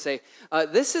things that say,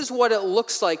 this is what it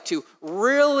looks like to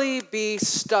really be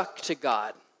stuck to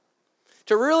God.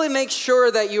 To really make sure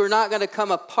that you're not going to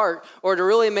come apart, or to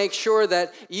really make sure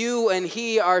that you and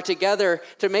he are together,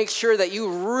 to make sure that you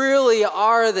really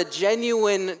are the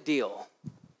genuine deal.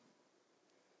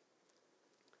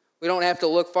 We don't have to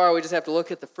look far, we just have to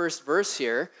look at the first verse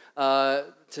here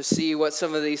to see what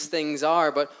some of these things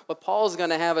are. But what Paul's going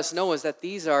to have us know is that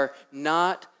these are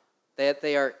not, that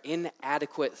they are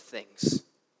inadequate things.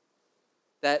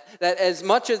 That as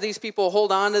much as these people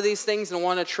hold on to these things and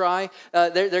want to try,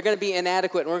 they're going to be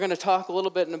inadequate. And we're going to talk a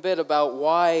little bit in a bit about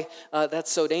why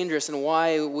that's so dangerous and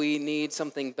why we need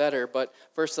something better. But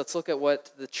first, let's look at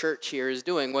what the church here is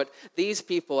doing, what these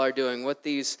people are doing, what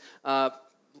these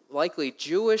likely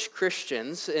Jewish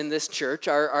Christians in this church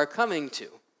are coming to.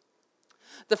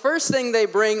 The first thing they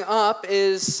bring up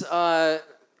is the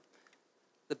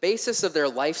basis of their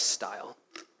lifestyle.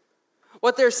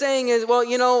 What they're saying is, well,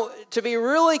 to be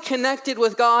really connected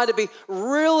with God, to be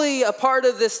really a part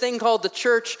of this thing called the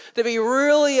church, to be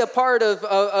really a part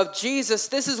of Jesus,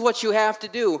 this is what you have to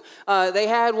do. They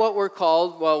had what were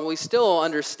called, well, we still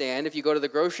understand, if you go to the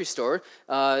grocery store,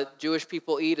 Jewish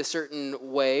people eat a certain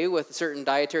way with certain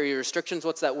dietary restrictions.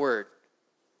 What's that word?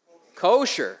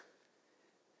 Kosher.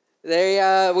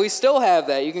 We still have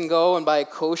that. You can go and buy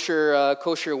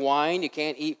kosher wine. You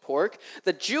can't eat pork.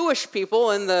 The Jewish people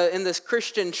in this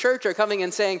Christian church are coming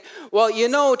and saying, well,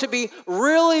 to be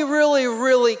really, really,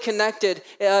 really connected,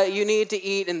 you need to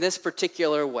eat in this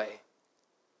particular way.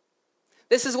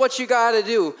 This is what you got to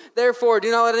do. Therefore, do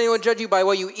not let anyone judge you by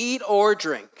what you eat or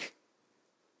drink.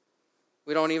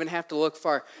 We don't even have to look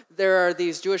far. There are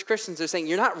these Jewish Christians that are saying,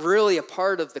 you're not really a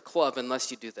part of the club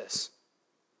unless you do this.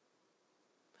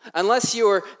 Unless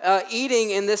you're eating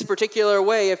in this particular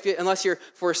way, unless you're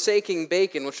forsaking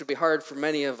bacon, which would be hard for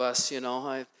many of us,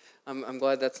 I'm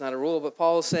glad that's not a rule. But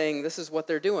Paul is saying this is what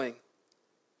they're doing.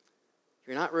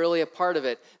 You're not really a part of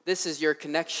it. This is your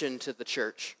connection to the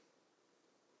church.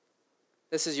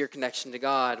 This is your connection to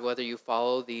God, whether you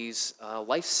follow these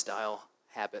lifestyle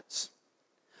habits.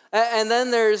 And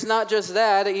then there's not just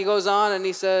that. He goes on and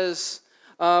he says,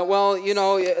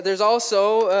 there's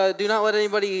also, do not let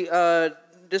anybody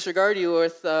disregard you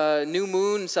with new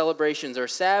moon celebrations or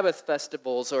Sabbath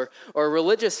festivals or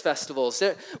religious festivals.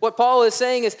 What Paul is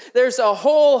saying is there's a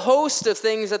whole host of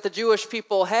things that the Jewish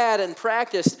people had and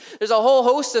practiced. There's a whole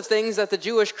host of things that the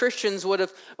Jewish Christians would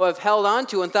have held on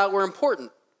to and thought were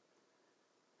important.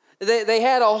 They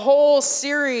had a whole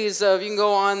series of, you can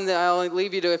go on, I'll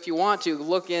leave you to, if you want to,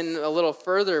 look in a little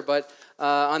further, but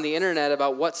on the internet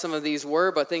about what some of these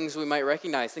were, but things we might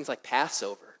recognize, things like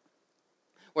Passover,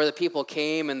 where the people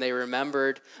came and they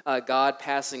remembered God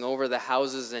passing over the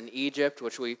houses in Egypt,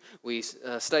 which we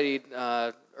studied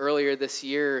earlier this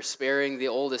year, sparing the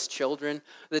oldest children.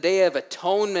 The Day of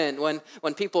Atonement,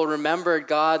 when people remembered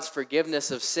God's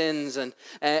forgiveness of sins, and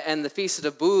the Feast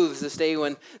of Booths,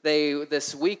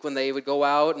 this week when they would go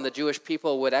out and the Jewish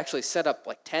people would actually set up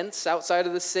like tents outside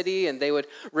of the city, and they would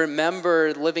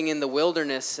remember living in the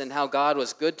wilderness and how God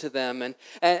was good to them.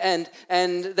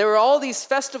 And there were all these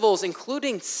festivals,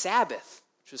 including Sabbath,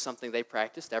 which was something they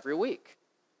practiced every week.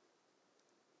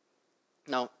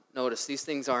 Now, notice, these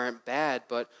things aren't bad,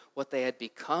 but what they had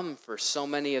become for so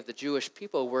many of the Jewish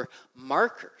people were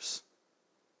markers,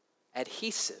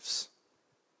 adhesives.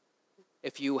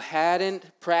 If you hadn't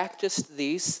practiced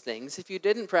these things, if you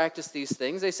didn't practice these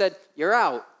things, they said, you're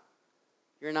out.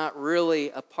 You're not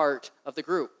really a part of the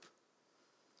group.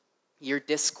 You're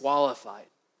disqualified.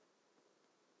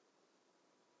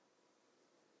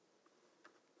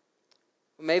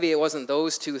 Maybe it wasn't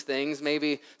those two things.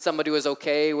 Maybe somebody was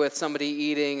okay with somebody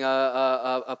eating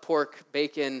a pork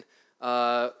bacon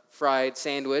fried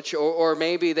sandwich, or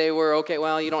maybe they were okay,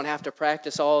 well, you don't have to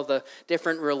practice all the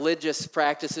different religious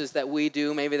practices that we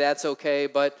do. Maybe that's okay,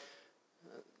 but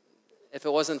if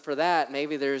it wasn't for that,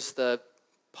 maybe there's the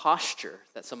posture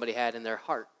that somebody had in their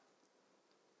heart.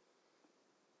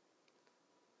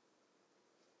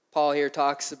 Paul here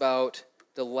talks about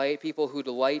people who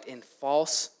delight in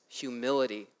false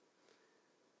humility,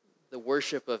 the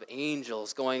worship of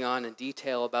angels, going on in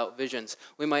detail about visions.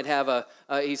 We might have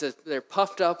he says, they're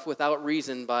puffed up without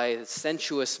reason by a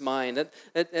sensuous mind.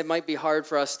 It might be hard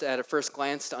for us at a first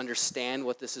glance to understand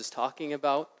what this is talking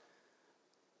about.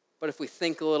 But if we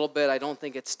think a little bit, I don't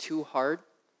think it's too hard.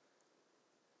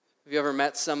 Have you ever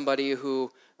met somebody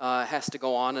who has to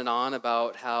go on and on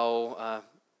about how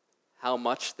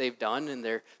much they've done in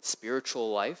their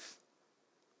spiritual life?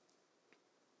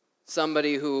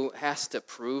 Somebody who has to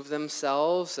prove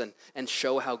themselves and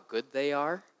show how good they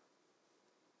are.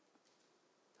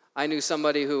 I knew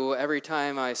somebody who every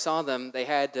time I saw them, they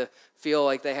had to feel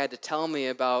like they had to tell me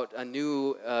about a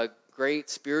new great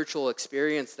spiritual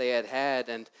experience they had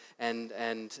and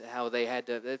how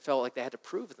it felt like they had to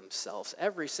prove themselves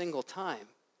every single time.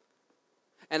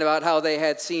 And about how they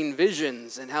had seen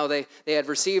visions and how they had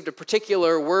received a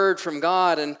particular word from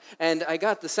God. And I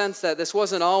got the sense that this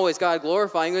wasn't always God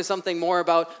glorifying. It was something more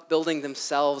about building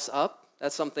themselves up.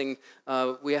 That's something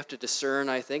we have to discern,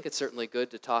 I think. It's certainly good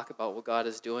to talk about what God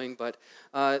is doing. But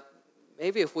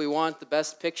maybe if we want the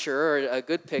best picture or a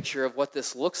good picture of what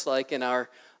this looks like in our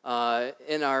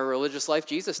religious life,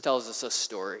 Jesus tells us a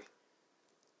story.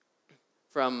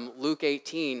 From Luke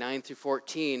 18, 9 through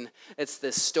 14, it's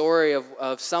this story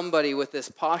of somebody with this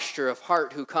posture of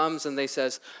heart who comes and they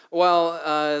says, well,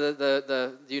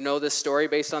 do you know this story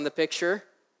based on the picture?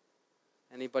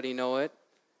 Anybody know it?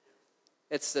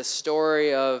 It's the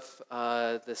story of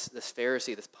this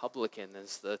Pharisee, this publican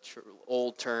is the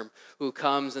old term, who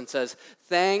comes and says,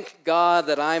 thank God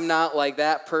that I'm not like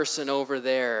that person over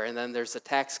there. And then there's the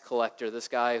tax collector, this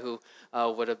guy who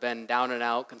would have been down and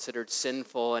out, considered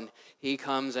sinful, and he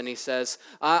comes and he says,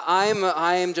 I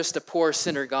am just a poor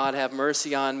sinner, God have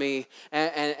mercy on me.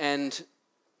 And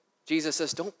Jesus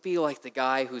says, don't be like the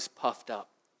guy who's puffed up,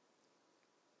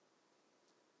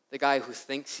 the guy who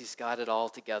thinks he's got it all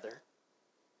together,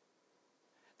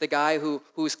 the guy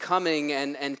who's coming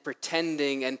and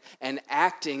pretending and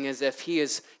acting as if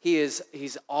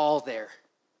he's all there,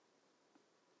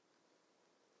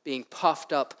 being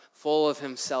puffed up, full of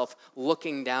himself,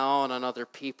 looking down on other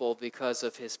people because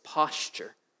of his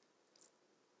posture.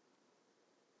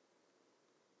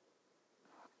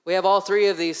 We have all three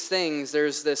of these things.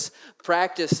 There's this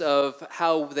practice of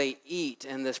how they eat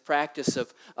and this practice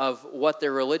of what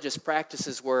their religious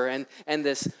practices were and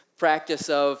this practice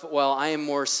of, well, I am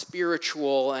more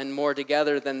spiritual and more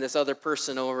together than this other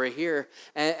person over here.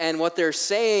 And what they're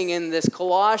saying in this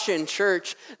Colossian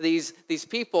church, these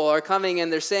people are coming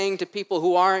and they're saying to people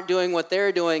who aren't doing what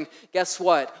they're doing, guess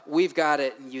what? We've got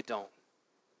it and you don't.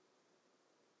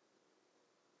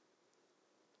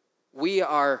 We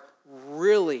are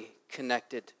really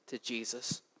connected to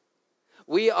Jesus.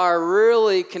 We are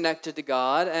really connected to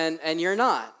God, and you're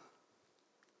not.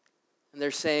 And they're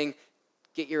saying,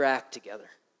 Get your act together.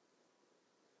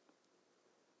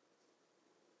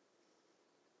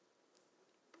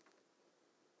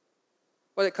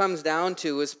 What it comes down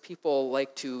to is people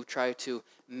like to try to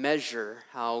measure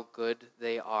how good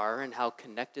they are and how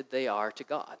connected they are to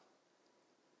God.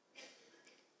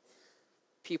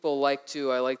 People like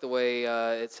to, I like the way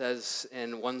it says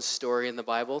in one story in the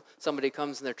Bible, somebody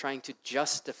comes and they're trying to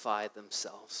justify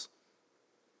themselves.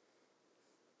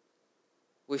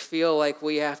 We feel like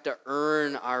we have to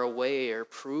earn our way or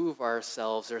prove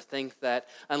ourselves or think that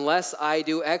unless I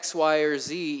do X, Y, or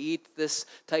Z, eat this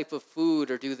type of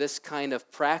food or do this kind of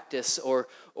practice or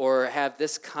have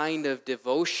this kind of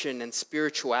devotion and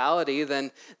spirituality,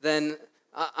 then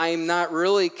I'm not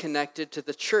really connected to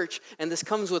the church. And this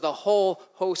comes with a whole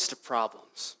host of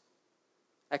problems.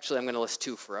 Actually, I'm going to list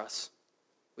 2 for us.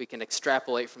 We can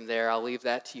extrapolate from there. I'll leave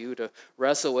that to you to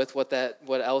wrestle with what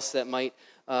else that might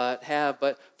have.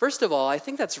 But first of all, I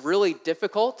think that's really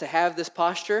difficult to have this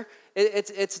posture.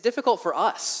 It's difficult for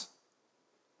us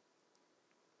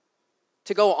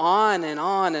to go on and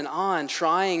on and on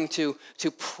trying to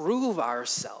prove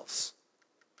ourselves,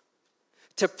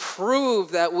 to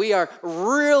prove that we are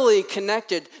really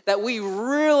connected, that we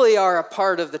really are a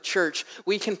part of the church.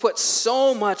 We can put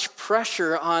so much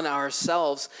pressure on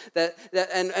ourselves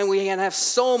and we can have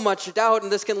so much doubt,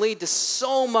 and this can lead to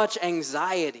so much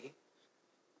anxiety.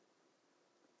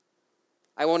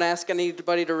 I won't ask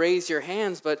anybody to raise your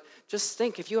hands, but just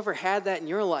think, if you ever had that in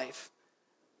your life,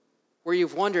 where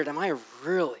you've wondered, am I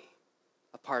really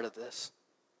a part of this?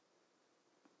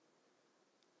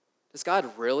 Does God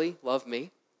really love me?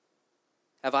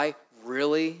 Have I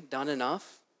really done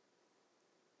enough?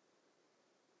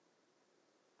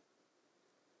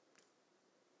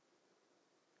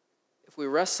 If we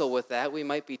wrestle with that, we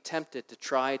might be tempted to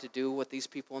try to do what these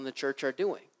people in the church are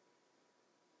doing.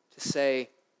 To say,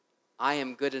 I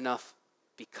am good enough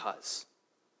because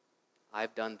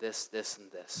I've done this, this,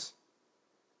 and this.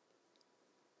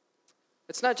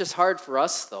 It's not just hard for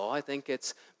us, though. I think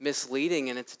it's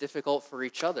misleading and it's difficult for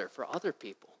each other, for other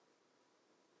people.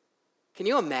 Can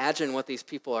you imagine what these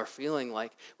people are feeling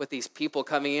like with these people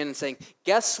coming in and saying,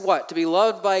 guess what? To be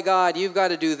loved by God, you've got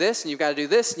to do this, and you've got to do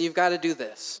this, and you've got to do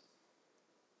this.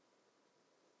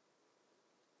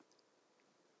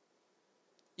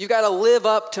 You've got to live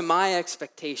up to my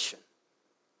expectation.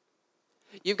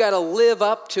 You've got to live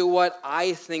up to what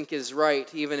I think is right,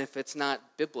 even if it's not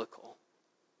biblical.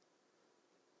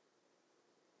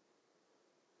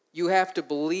 You have to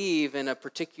believe in a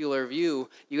particular view.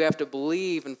 You have to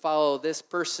believe and follow this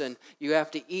person. You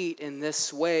have to eat in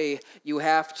this way. You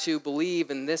have to believe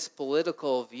in this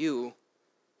political view.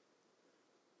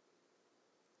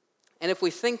 And if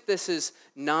we think this is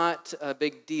not a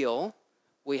big deal,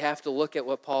 we have to look at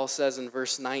what Paul says in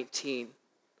verse 19.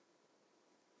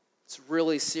 It's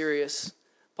really serious.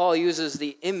 Paul uses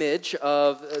the image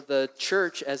of the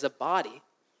church as a body.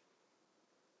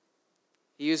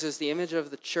 He uses the image of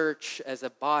the church as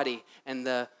a body, and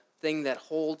the thing that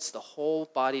holds the whole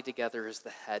body together is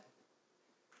the head.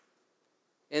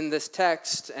 In this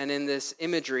text and in this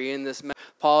imagery,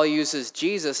 Paul uses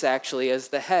Jesus actually as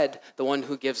the head, the one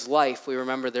who gives life. We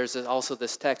remember there's also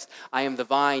this text, I am the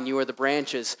vine, you are the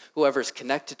branches. Whoever is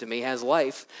connected to me has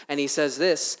life. And he says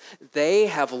this, they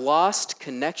have lost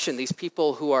connection. These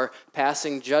people who are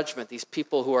passing judgment, these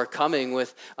people who are coming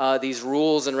with these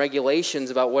rules and regulations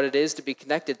about what it is to be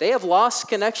connected, they have lost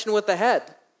connection with the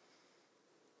head,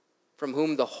 from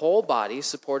whom the whole body,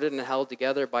 supported and held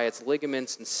together by its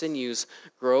ligaments and sinews,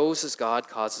 grows as God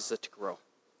causes it to grow.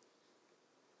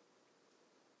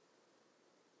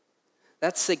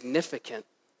 That's significant.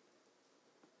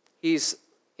 He's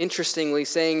interestingly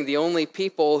saying the only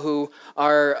people who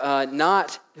are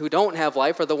who don't have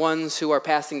life are the ones who are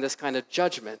passing this kind of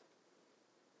judgment.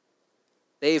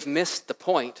 They've missed the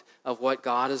point of what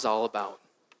God is all about.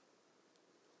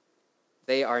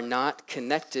 They are not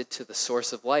connected to the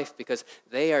source of life because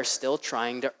they are still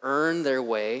trying to earn their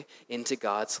way into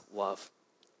God's love.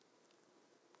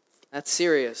 That's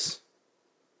serious.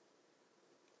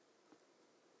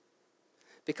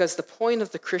 Because the point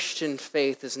of the Christian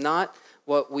faith is not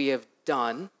what we have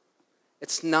done.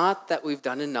 It's not that we've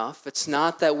done enough. It's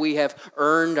not that we have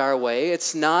earned our way.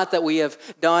 It's not that we have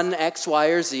done X, Y,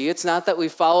 or Z. It's not that we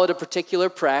followed a particular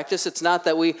practice. It's not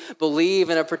that we believe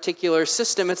in a particular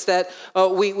system. It's that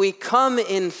we come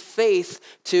in faith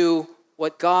to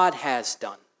what God has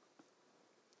done.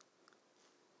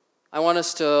 I want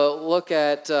us to look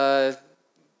at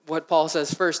what Paul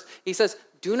says first. He says,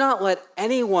 do not let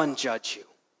anyone judge you.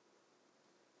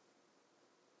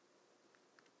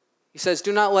 He says,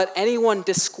 do not let anyone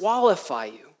disqualify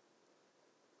you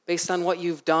based on what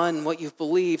you've done, what you've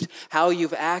believed, how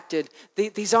you've acted.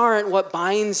 These aren't what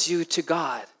binds you to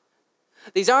God.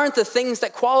 These aren't the things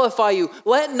that qualify you.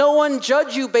 Let no one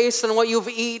judge you based on what you've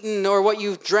eaten or what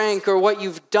you've drank or what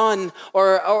you've done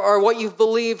or what you've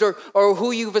believed or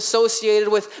who you've associated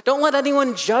with. Don't let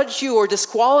anyone judge you or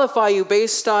disqualify you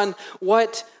based on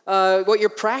what your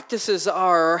practices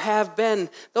are or have been.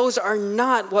 Those are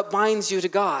not what binds you to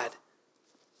God.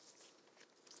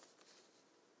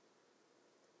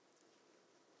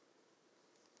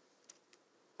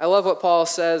 I love what Paul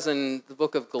says in the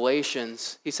book of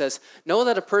Galatians. He says, know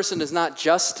that a person is not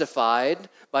justified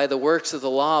by the works of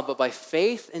the law, but by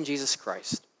faith in Jesus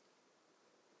Christ.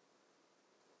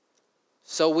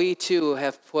 So we too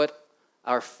have put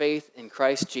our faith in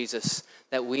Christ Jesus,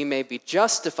 that we may be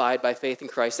justified by faith in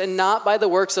Christ, and not by the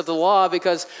works of the law,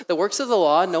 because the works of the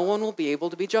law, no one will be able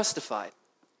to be justified.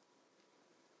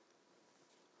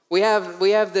 We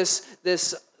have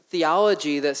this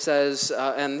theology that says,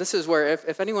 and this is where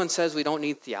if anyone says we don't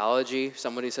need theology,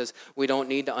 somebody says we don't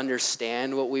need to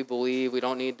understand what we believe, we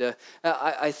don't need to,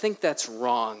 I think that's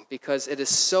wrong, because it is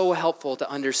so helpful to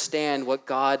understand what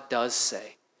God does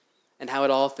say and how it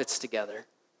all fits together.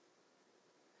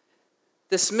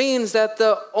 This means that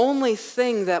the only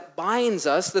thing that binds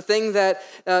us, the thing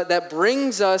that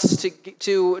brings us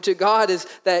to God, is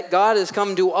that God has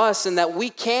come to us and that we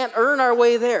can't earn our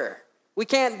way there. We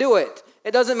can't do it.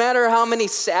 It doesn't matter how many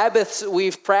Sabbaths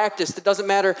we've practiced. It doesn't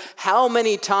matter how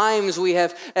many times we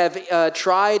have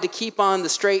tried to keep on the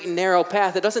straight and narrow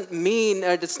path. It doesn't mean,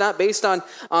 it's not based on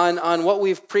what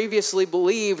we've previously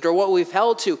believed or what we've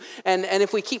held to. And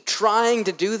if we keep trying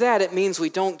to do that, it means we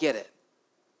don't get it.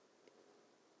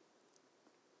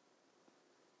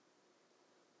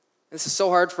 This is so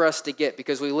hard for us to get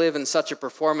because we live in such a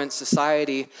performance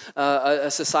society, a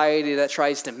society that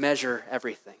tries to measure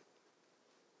everything.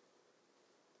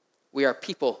 We are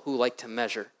people who like to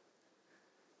measure.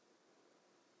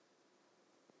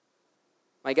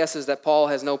 My guess is that Paul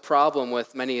has no problem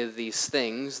with many of these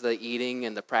things, the eating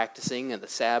and the practicing and the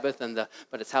Sabbath,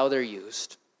 but it's how they're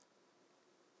used.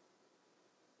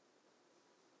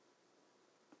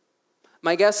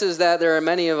 My guess is that there are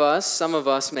many of us, some of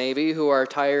us maybe, who are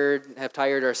have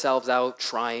tired ourselves out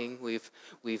trying.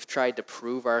 We've tried to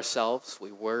prove ourselves.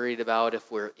 We worried about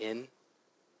if we're in.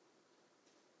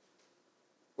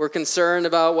 We're concerned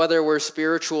about whether we're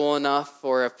spiritual enough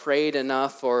or have prayed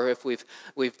enough or if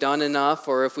we've done enough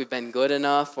or if we've been good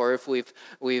enough or if we've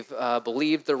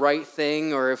believed the right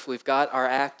thing or if we've got our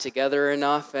act together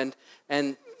enough. And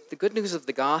the good news of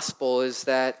the gospel is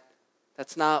that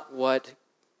that's not what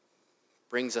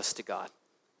brings us to God.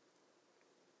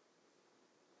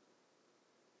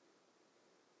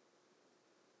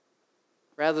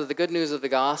 Rather, the good news of the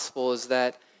gospel is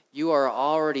that you are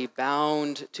already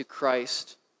bound to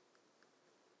Christ.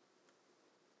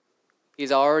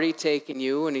 He's already taken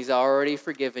you and he's already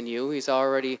forgiven you. He's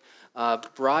already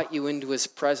brought you into his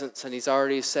presence and he's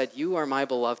already said, you are my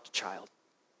beloved child.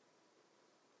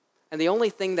 And the only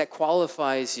thing that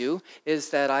qualifies you is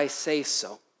that I say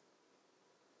so.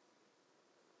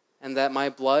 And that my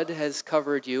blood has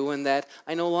covered you, and that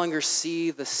I no longer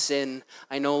see the sin.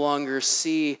 I no longer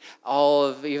see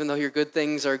even though your good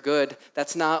things are good,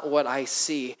 that's not what I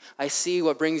see. I see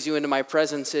what brings you into my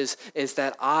presence is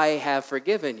that I have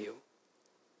forgiven you.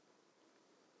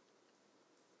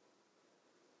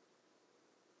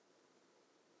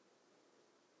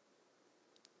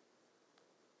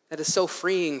 That is so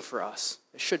freeing for us.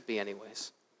 It should be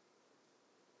anyways.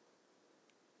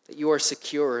 That you are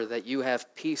secure, that you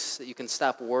have peace, that you can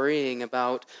stop worrying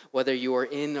about whether you are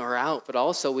in or out, but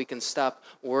also we can stop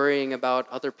worrying about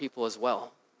other people as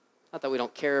well. Not that we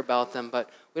don't care about them, but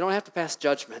we don't have to pass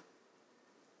judgment.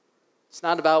 It's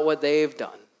not about what they've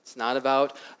done. It's not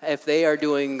about if they are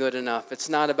doing good enough. It's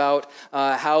not about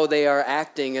how they are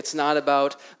acting. It's not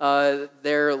about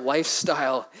their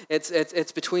lifestyle.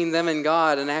 It's between them and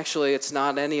God, and actually it's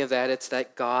not any of that. It's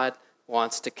that God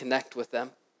wants to connect with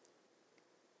them.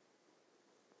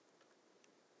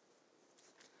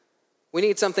 We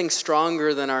need something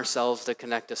stronger than ourselves to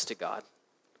connect us to God.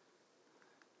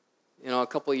 A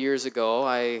couple of years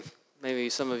ago, maybe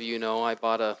some of you know, I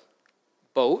bought a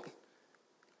boat.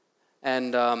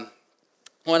 And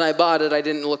when I bought it, I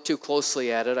didn't look too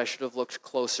closely at it. I should have looked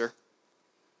closer.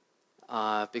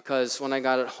 Because when I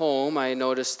got it home, I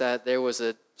noticed that there was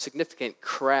a significant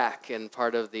crack in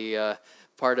part of the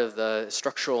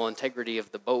structural integrity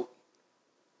of the boat.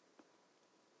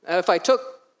 If I took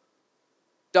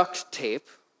duct tape,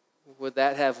 would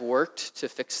that have worked to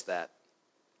fix that?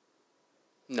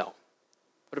 No.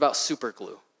 What about super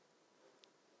glue?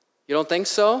 You don't think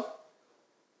so?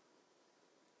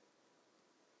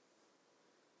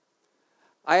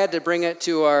 I had to bring it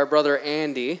to our brother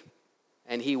Andy,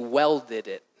 and he welded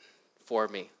it for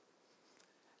me.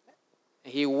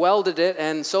 He welded it,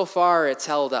 and so far it's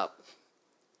held up.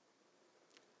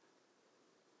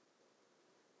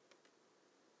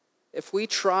 If we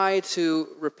try to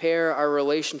repair our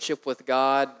relationship with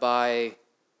God by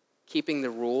keeping the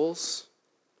rules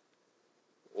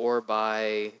or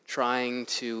by trying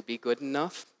to be good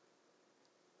enough,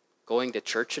 going to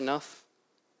church enough,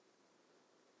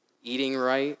 eating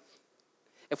right,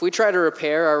 if we try to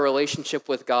repair our relationship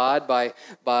with God by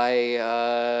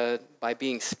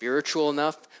being spiritual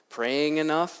enough, praying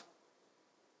enough,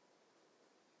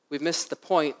 we've missed the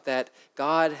point that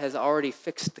God has already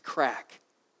fixed the crack.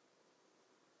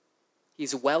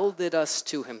 He's welded us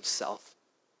to himself.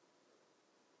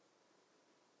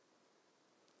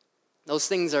 Those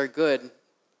things are good,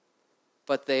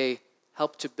 but they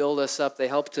help to build us up. They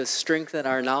help to strengthen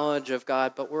our knowledge of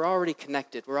God, but we're already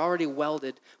connected. We're already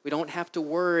welded. We don't have to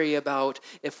worry about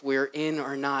if we're in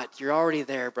or not. You're already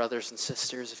there, brothers and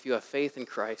sisters, if you have faith in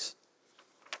Christ.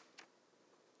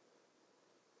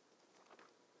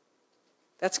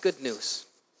 That's good news.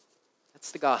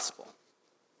 That's the gospel.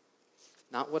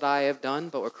 Not what I have done,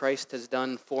 but what Christ has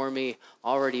done for me,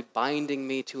 already binding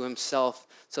me to himself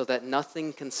so that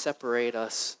nothing can separate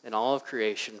us in all of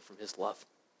creation from his love.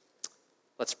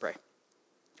 Let's pray.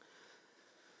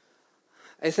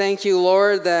 I thank you,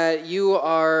 Lord, that you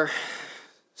are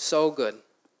so good,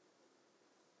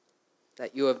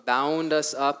 that you have bound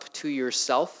us up to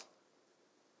yourself,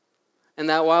 and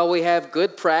that while we have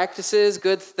good practices,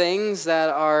 good things that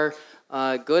are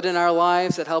good in our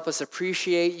lives, that help us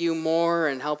appreciate you more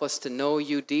and help us to know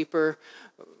you deeper,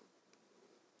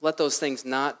 let those things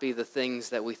not be the things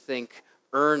that we think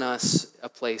earn us a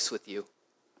place with you.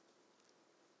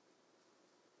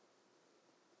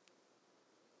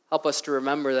 Help us to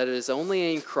remember that it is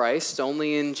only in Christ,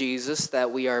 only in Jesus,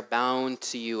 that we are bound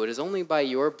to you. It is only by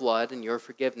your blood and your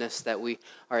forgiveness that we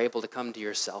are able to come to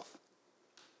yourself.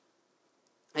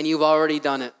 And you've already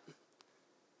done it.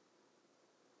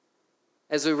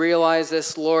 As we realize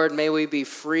this, Lord, may we be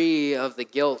free of the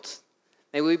guilt.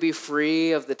 May we be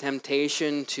free of the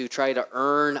temptation to try to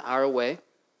earn our way.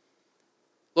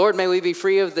 Lord, may we be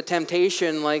free of the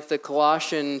temptation, like the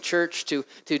Colossian church, to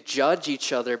judge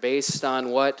each other based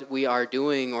on what we are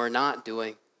doing or not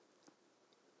doing.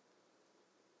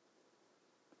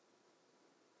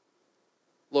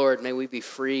 Lord, may we be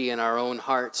free in our own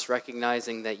hearts,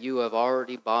 recognizing that you have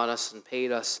already bought us and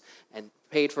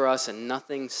paid for us, and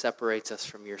nothing separates us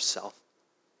from yourself.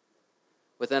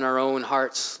 Within our own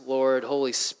hearts, Lord,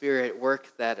 Holy Spirit, work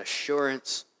that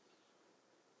assurance.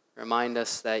 Remind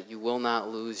us that you will not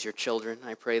lose your children.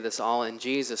 I pray this all in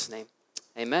Jesus' name.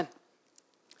 Amen.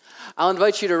 I'll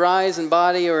invite you to rise in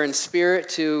body or in spirit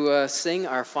to sing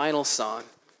our final song.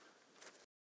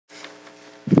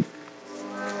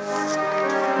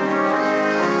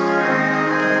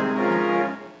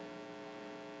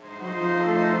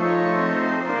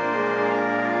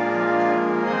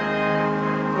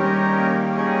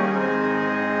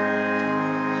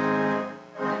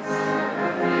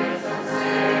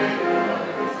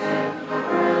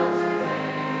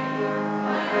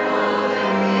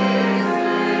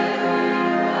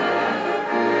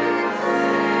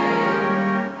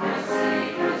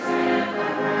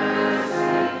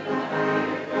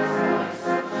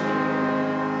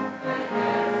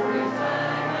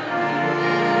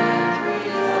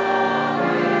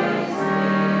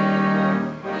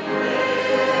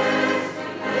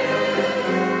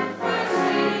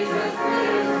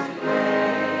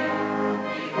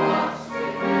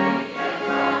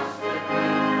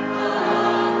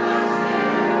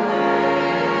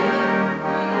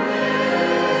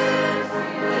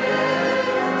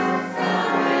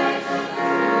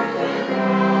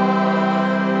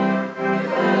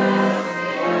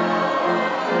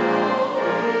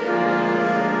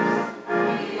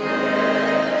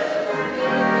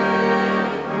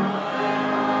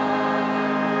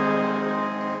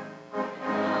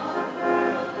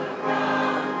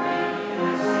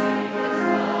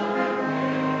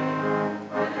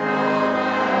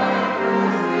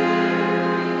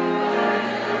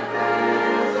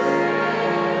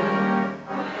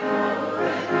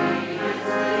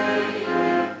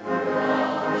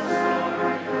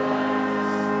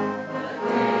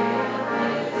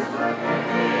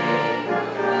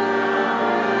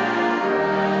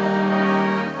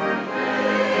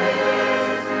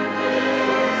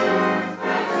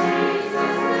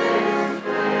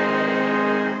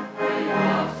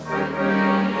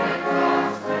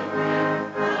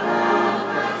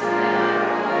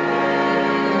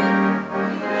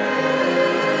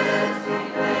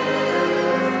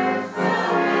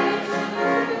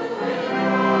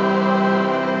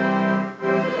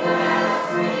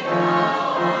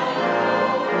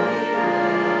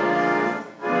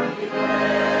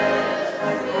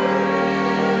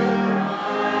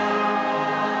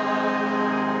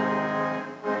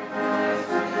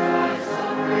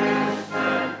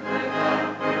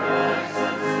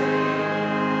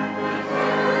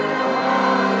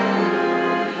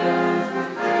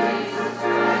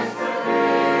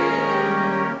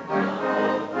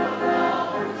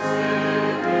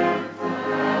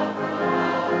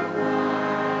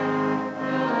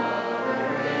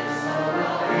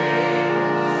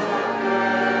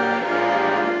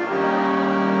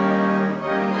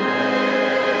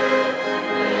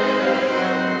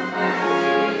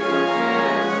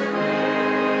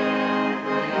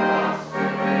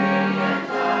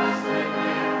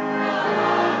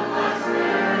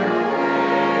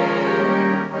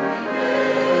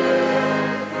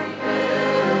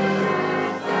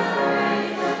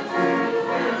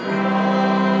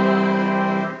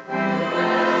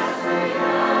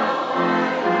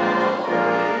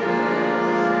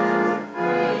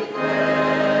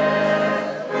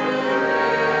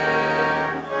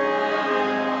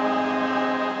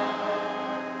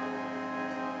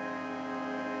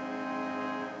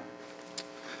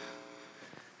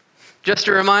 Just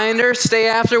a reminder, stay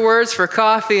afterwards for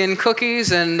coffee and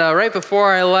cookies. And right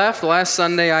before I left, last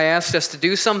Sunday, I asked us to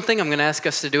do something. I'm going to ask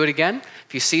us to do it again.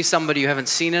 If you see somebody you haven't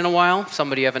seen in a while,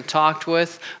 somebody you haven't talked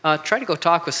with, try to go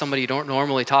talk with somebody you don't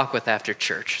normally talk with after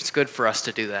church. It's good for us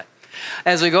to do that.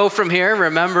 As we go from here,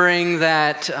 remembering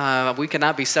that we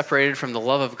cannot be separated from the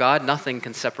love of God. Nothing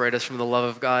can separate us from the love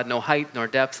of God. No height, nor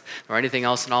depth, nor anything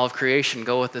else in all of creation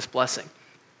go with this blessing.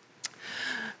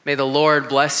 May the Lord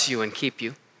bless you and keep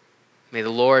you. May the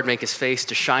Lord make his face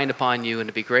to shine upon you and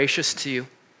to be gracious to you.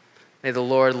 May the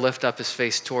Lord lift up his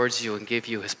face towards you and give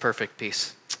you his perfect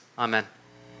peace. Amen.